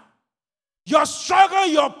bow. Your struggle,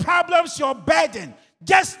 your problems, your burden,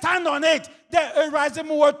 just stand on it. The rising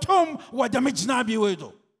watum what the mijnabi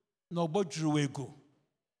wedo. No bodruwego.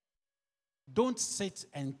 Don't sit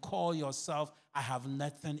and call yourself, I have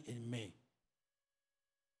nothing in me.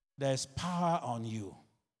 There's power on you.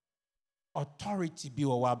 Authority be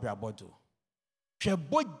wabra bodo. You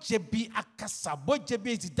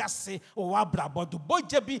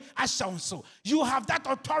have that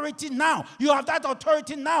authority now. You have that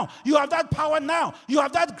authority now. You have that power now. You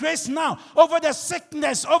have that grace now over the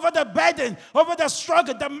sickness, over the burden, over the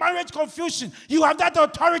struggle, the marriage confusion. You have that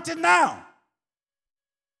authority now.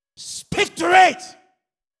 Speak to it.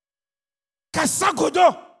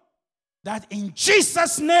 Kasagodo. That in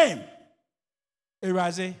Jesus' name,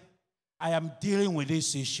 Eraze, I am dealing with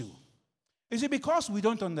this issue. Is it because we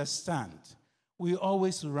don't understand? We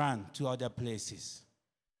always run to other places.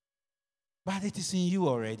 But it is in you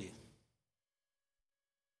already.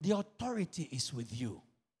 The authority is with you.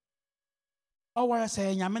 Or I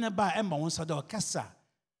say, Yamena ba emma wonsado kasa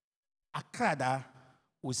akrada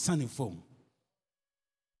with sunny foam.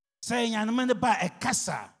 Say Yamena ba e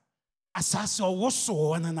kasa asaso woso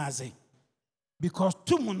wananaze. Because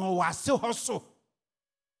tumuno was still hustle.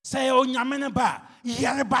 Say o nyamene ba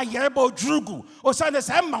yereba drugu o say the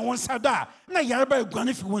same man wonsada na yereba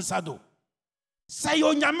guane fi wonsado. Say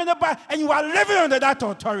o nyamene ba and you are living under that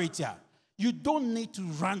authority. You don't need to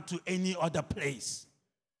run to any other place.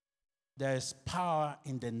 There is power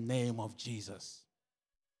in the name of Jesus.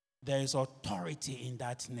 There is authority in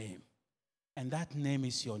that name. And that name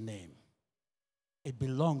is your name. It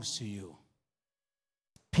belongs to you.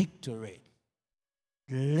 Speak to it.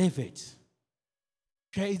 Live it.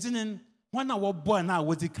 Isn't one our boy now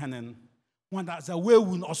was the canon? One that's a way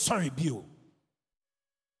or sorry bill.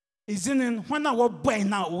 Isn't it when I was born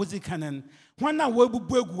now, was it canon? When I was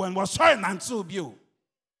born, was sorry, and so you.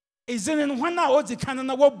 Isn't it when I was the canon,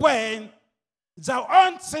 I was born? The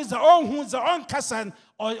own says the own who's the own cousin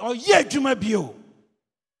or ye Jumabio.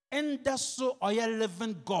 And that's so I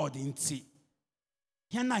living God in tea.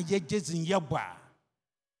 Yana ye just in Yaba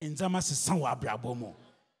in Zamas Sanwa Brabomo.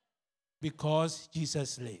 Because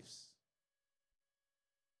Jesus lives.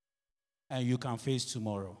 And you can face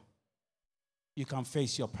tomorrow. You can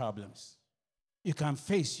face your problems. You can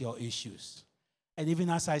face your issues. And even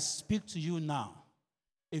as I speak to you now,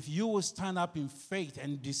 if you will stand up in faith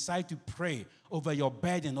and decide to pray over your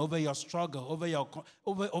burden, over your struggle, over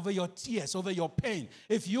your tears, over your pain,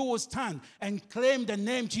 if you will stand and claim the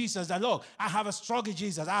name Jesus, that, Lord, I have a struggle,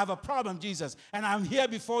 Jesus, I have a problem, Jesus, and I'm here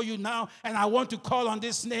before you now, and I want to call on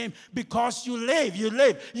this name because you live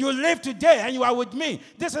today, and you are with me.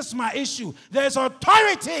 This is my issue. There's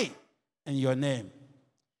authority in your name.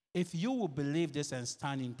 If you will believe this and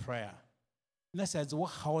stand in prayer, let's say,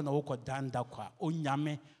 how na woko danda kwa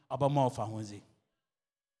onyame abama ofa honzi.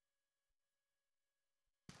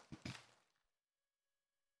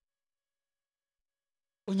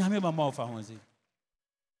 Onyame abama ofa honzi.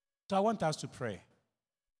 So I want us to pray.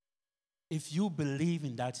 If you believe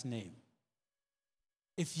in that name,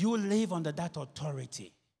 if you live under that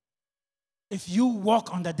authority, if you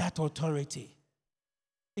walk under that authority,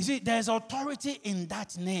 you see, there's authority in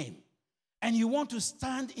that name, and you want to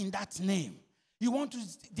stand in that name. You want to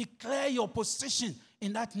declare your position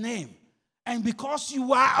in that name. And because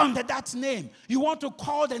you are under that name, you want to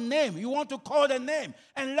call the name. You want to call the name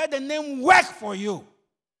and let the name work for you.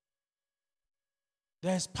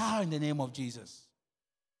 There's power in the name of Jesus.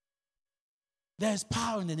 There's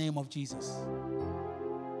power in the name of Jesus.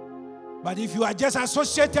 But if you are just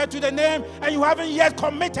associated to the name and you haven't yet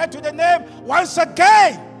committed to the name, once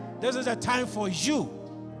again, this is a time for you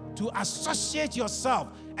to associate yourself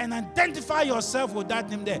and identify yourself with that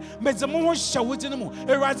name there. I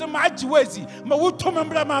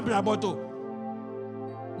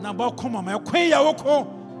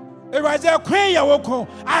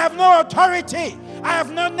have no authority. I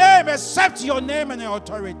have no name except your name and your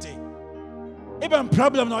authority. Even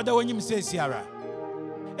problem no other when you say Sierra.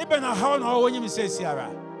 Even a how no when you say Sierra.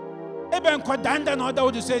 Even Kodanda no other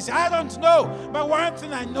when you say I don't know. But one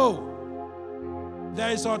thing I know.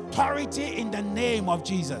 There is authority in the name of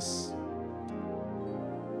Jesus.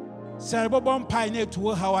 Cerebon pioneer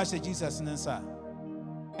to how I say Jesus Nansa.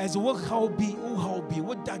 As what how be,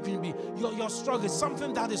 what that will be. Your struggle is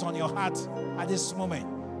something that is on your heart at this moment.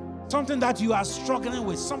 Something that you are struggling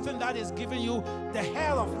with, something that is giving you the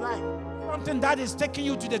hell of life. Something that is taking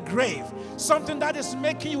you to the grave. Something that is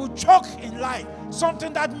making you choke in life.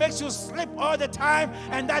 Something that makes you sleep all the time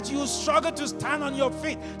and that you struggle to stand on your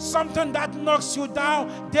feet. Something that knocks you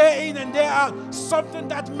down day in and day out. Something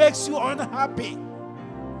that makes you unhappy.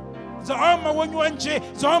 Something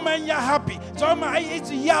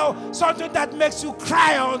that makes you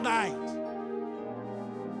cry all night.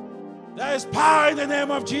 There is power in the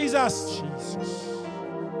name of Jesus.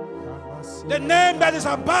 The name that is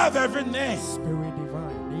above every name. Spirit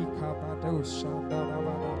divine.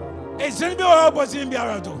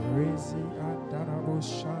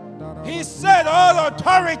 He said, all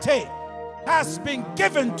authority has been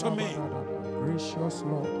given to me.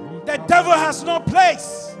 The devil has no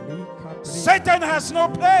place. Satan has no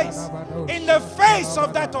place in the face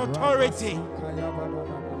of that authority.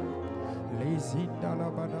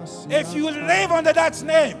 If you live under that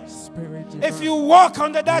name, if you walk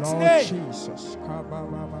under that name,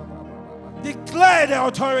 declare the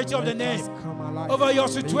authority of the name over your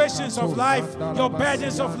situations of life, your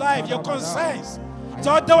burdens of life, your concerns.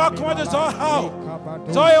 There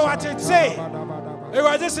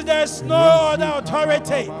is no other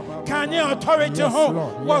authority. Can your authority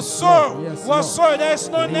home? Was so. There is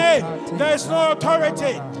no name. There is no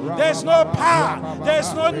authority. There is no power. There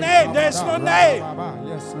is no name. There is no name.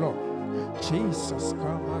 Yes, Lord. Jesus,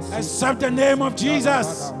 except the name of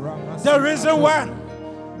Jesus, the risen one,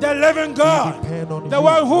 the living God, the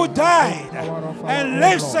one who died and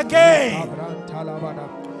lives again.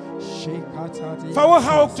 For what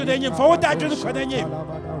hope to the name? For what that you look at the name?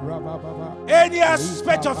 Any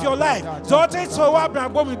aspect of your life, so it's so what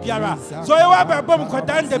Brabom Biara, so you are Brabom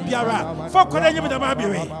Kodan de Biara, for Kodan the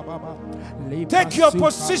Mabiri. Take your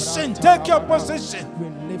position, take your position.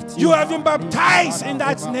 You have been baptized in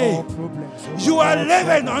that name. You are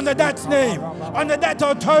living under that name, under that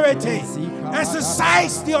authority.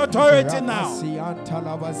 Exercise the authority now.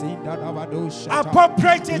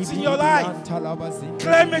 Appropriate it in your life.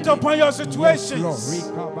 Claim it upon your situations.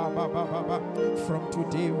 From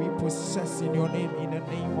today we possess in your name, in the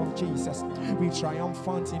name of Jesus. We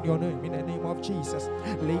triumphant in your name, in the name of Jesus.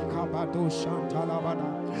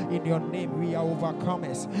 In your name we are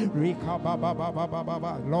overcomers.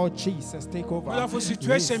 Lord Jesus, take over. Wonderful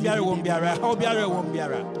situation, won't be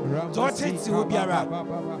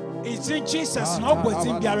it's in Jesus, not what's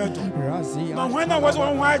in Biarado. Now, when I was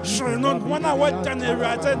on white children, when I was done a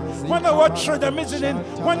rat, when I was through the meeting,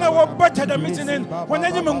 when I was better the meeting, when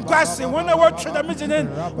I didn't pass it, when I was through the meeting,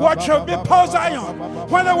 what shall be Paul Zion,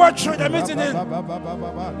 when I was through the meeting,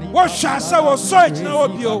 what shall I was so it now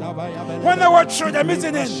be when I was through the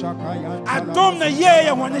meeting, I don't know,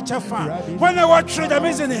 yeah, when it's a fan, when I was through the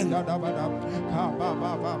meeting.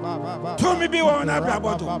 To me be one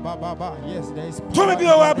abrabodo. Yes, there is To me be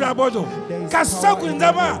one abrabodo.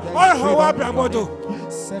 Kasakundama all how abrabodo.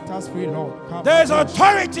 set us free, Lord. There is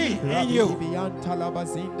authority in you. There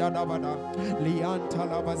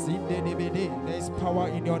is power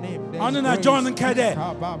in your name. Honor John and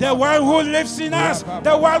Kade. The one who lives in us,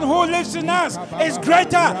 the one who lives in us is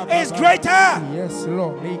greater, is greater. Yes,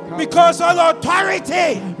 Lord. Because all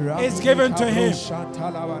authority is given to him.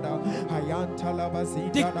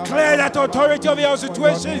 Declare that authority over your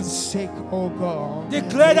situations.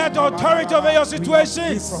 Declare that authority over your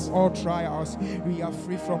situations. From all trials, we are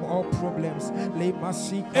free from all problems.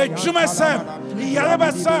 Ejumasam,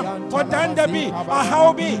 Yarabasam, Kotandabi,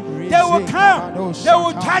 Ahaubi, they will come, they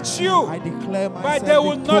will touch you, but they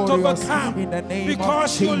will not overcome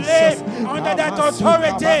because you live under that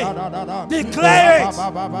authority. Declare it.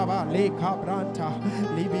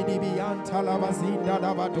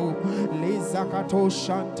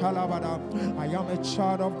 I am a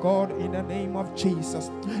child of God in the name of Jesus.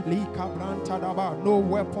 No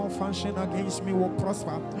weapon fashioned against me will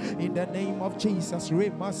prosper in the name of Jesus.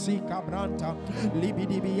 The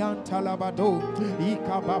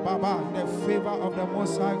favor of the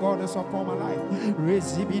Most High God is upon my life.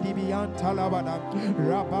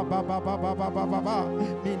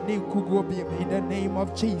 In the name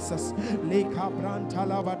of Jesus.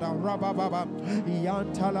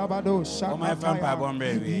 Oh, my friend,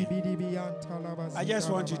 baby. I just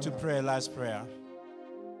want you to pray a last prayer.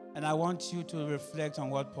 And I want you to reflect on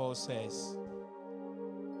what Paul says.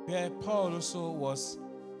 Where Paul also was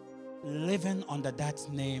living under that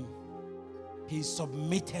name. He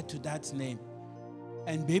submitted to that name.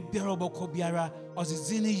 And baby Robokobiara was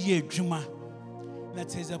zini ye juma.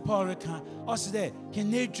 That says a Paul can also there. He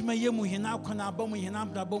need juma yemu hina kona bomu hina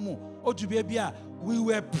brabomu. O to baby, we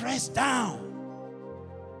were pressed down.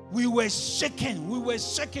 We were shaken. We were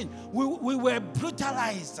shaken. We were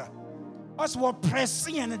brutalized. Us were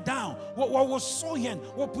pressing down. What was sowing?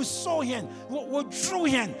 What was sowing? What drew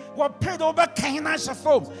him? What paid over Kaina's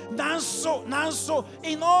foam? Now so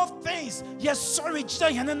in all things, yes, sorry,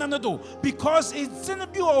 because it's in the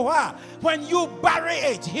beauty. When you bury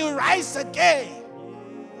it, he rise again.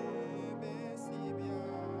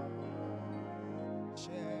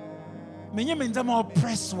 Many men are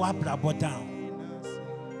pressed down.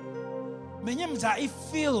 It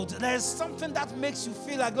feels there's something that makes you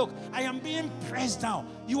feel like, look, I am being pressed down.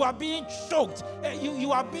 You are being choked.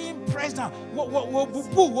 You are being pressed down.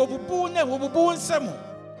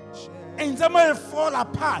 And them fall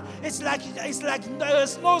apart. It's like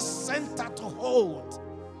there's no center to hold.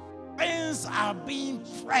 Things are being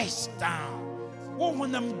pressed down.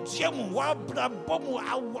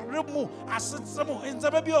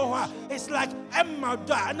 It's like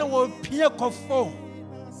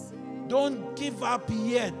don't give up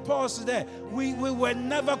yet. Paul said, we were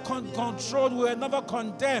never controlled. We were never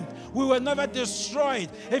condemned. We were never destroyed.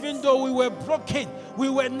 Even though we were broken, we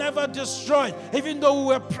were never destroyed. Even though we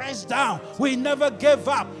were pressed down, we never gave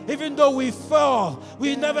up. Even though we fell,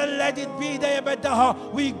 we never let it be there. But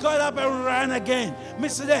we got up and ran again.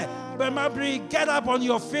 Mr. Bemabri, get up on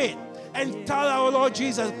your feet and tell our Lord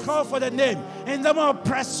Jesus, call for the name. And the more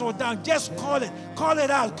press so down, just call it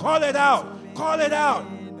out, call it out, call it out.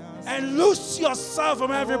 And loose yourself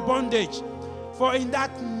from every bondage. For in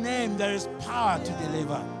that name there is power to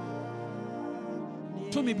deliver.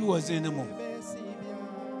 To me, was in the moon.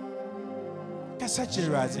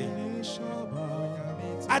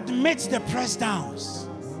 Admit the press downs.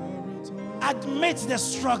 Admit the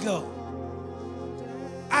struggle.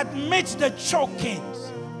 Admit the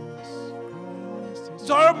chokings.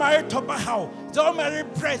 Zormari Tobahau. Zormari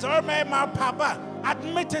praise. Zormari Papa.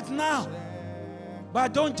 Admit it now.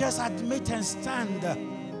 But don't just admit and stand.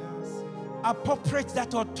 Appropriate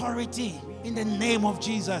that authority in the name of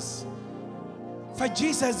Jesus. For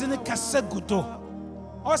Jesus in Kaseguto.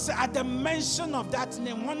 Also, at the mention of that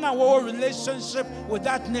name, one of our relationship with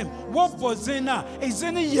that name, what bozina is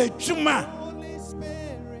in Yechuma.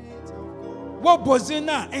 What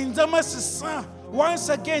bozina in Damascus. Once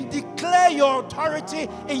again, declare your authority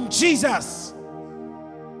in Jesus.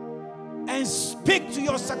 And speak to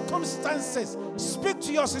your circumstances. Speak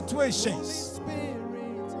to your situations.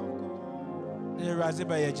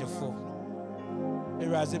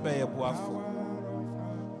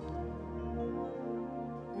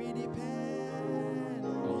 We depend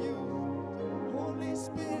on you, Holy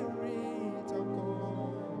Spirit of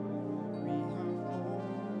God. We have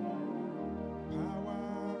no power of our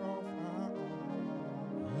own.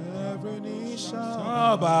 Every knee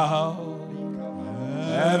shall bow,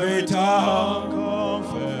 every tongue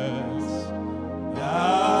confess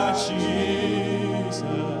that Jesus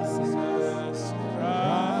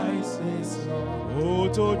Christ is Lord. Oh,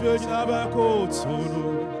 to judge Nabakotunu.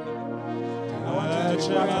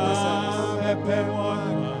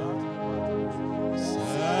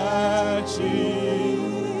 Jesus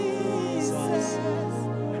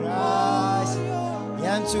Christ,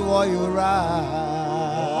 Yantu Oyura,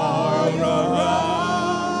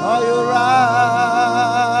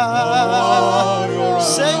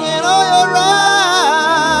 singing Oyura,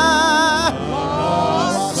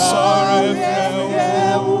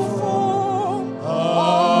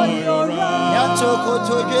 Yantu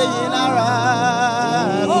Kotoge Yinara.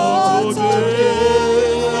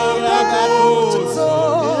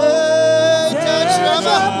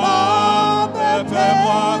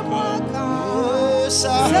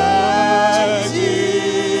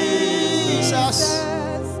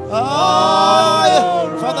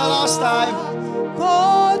 For the last time,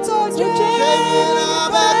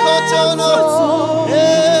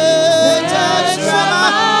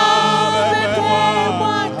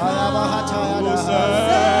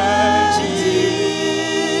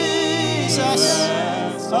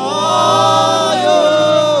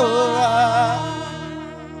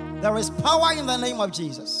 there is power in the name of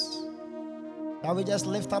Jesus. Now we just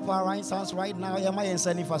lift up our right hands right now.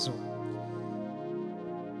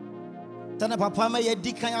 Tana papa ma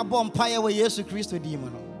yedi kan abom paye we Yesu Kristo di mu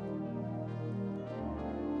no.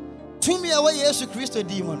 Tumi e we Yesu Kristo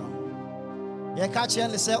di mu no. Ye ka che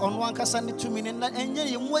ne se ono ankasa ne tumi ne na enye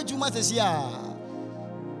ye mu adwuma sesi a.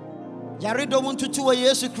 Yare do mu ntutu we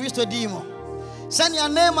Yesu Kristo di mu. Sane ya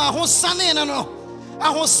nema ahosane ne no.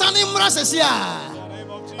 Ahosane mra sesi a.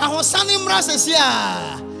 Ahosane mra sesi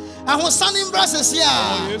a. Ahosane mra sesi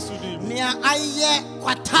a. Nia aye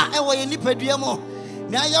kwata e we nipadua mu.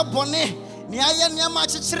 Nia aye bone ni aye niama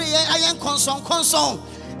chichiri ye aye konson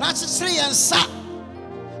na chichiri ye nsa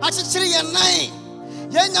achichiri ye nan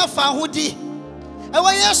ye nya fa hodi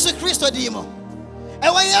ewa Yesu Kristo di mo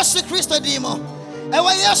ewa Yesu Kristo di mo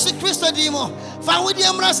ewa Yesu Kristo di mo fa hodi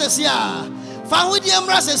emra sesia fa hodi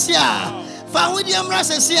emra sesia fa hodi emra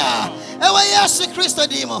sesia ewa Yesu Kristo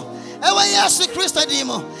di mo ewa Yesu Kristo di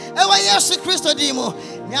mo ewa Yesu Kristo di mo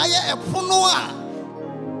ni aye epono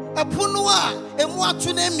a emu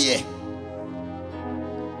atu na emie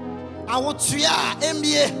awotua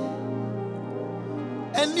emie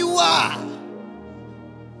eniwa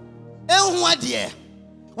enhu ade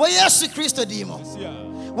wo Yesu Kristo di mo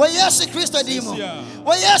wo Yesu Kristo di mo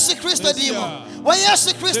wo Yesu Kristo di mo wo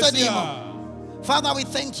Yesu Kristo di mo. Father, we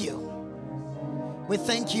thank you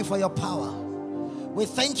for your power. We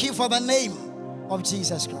thank you for the name of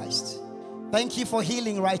Jesus Christ. Thank you for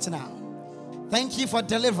healing right now. Thank you for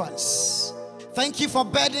deliverance. Thank you for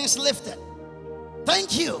burdens lifted.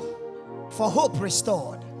 Thank you for hope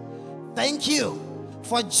restored. Thank you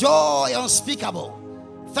for joy unspeakable.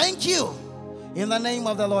 Thank you in the name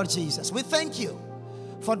of the Lord Jesus. We thank you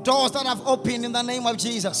for doors that have opened in the name of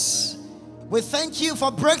Jesus. We thank you for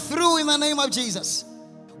breakthrough in the name of Jesus.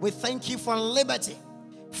 We thank you for liberty,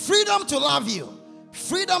 freedom to love you,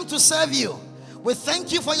 freedom to serve you. We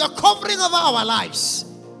thank you for your covering of our lives.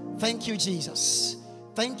 Thank you, Jesus.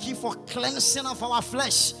 Thank you for cleansing of our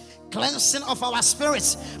flesh, cleansing of our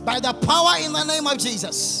spirits by the power in the name of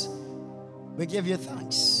Jesus. We give you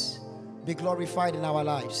thanks. Be glorified in our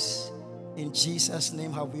lives. In Jesus'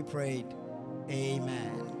 name have we prayed.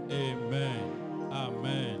 Amen. Amen.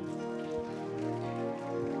 Amen.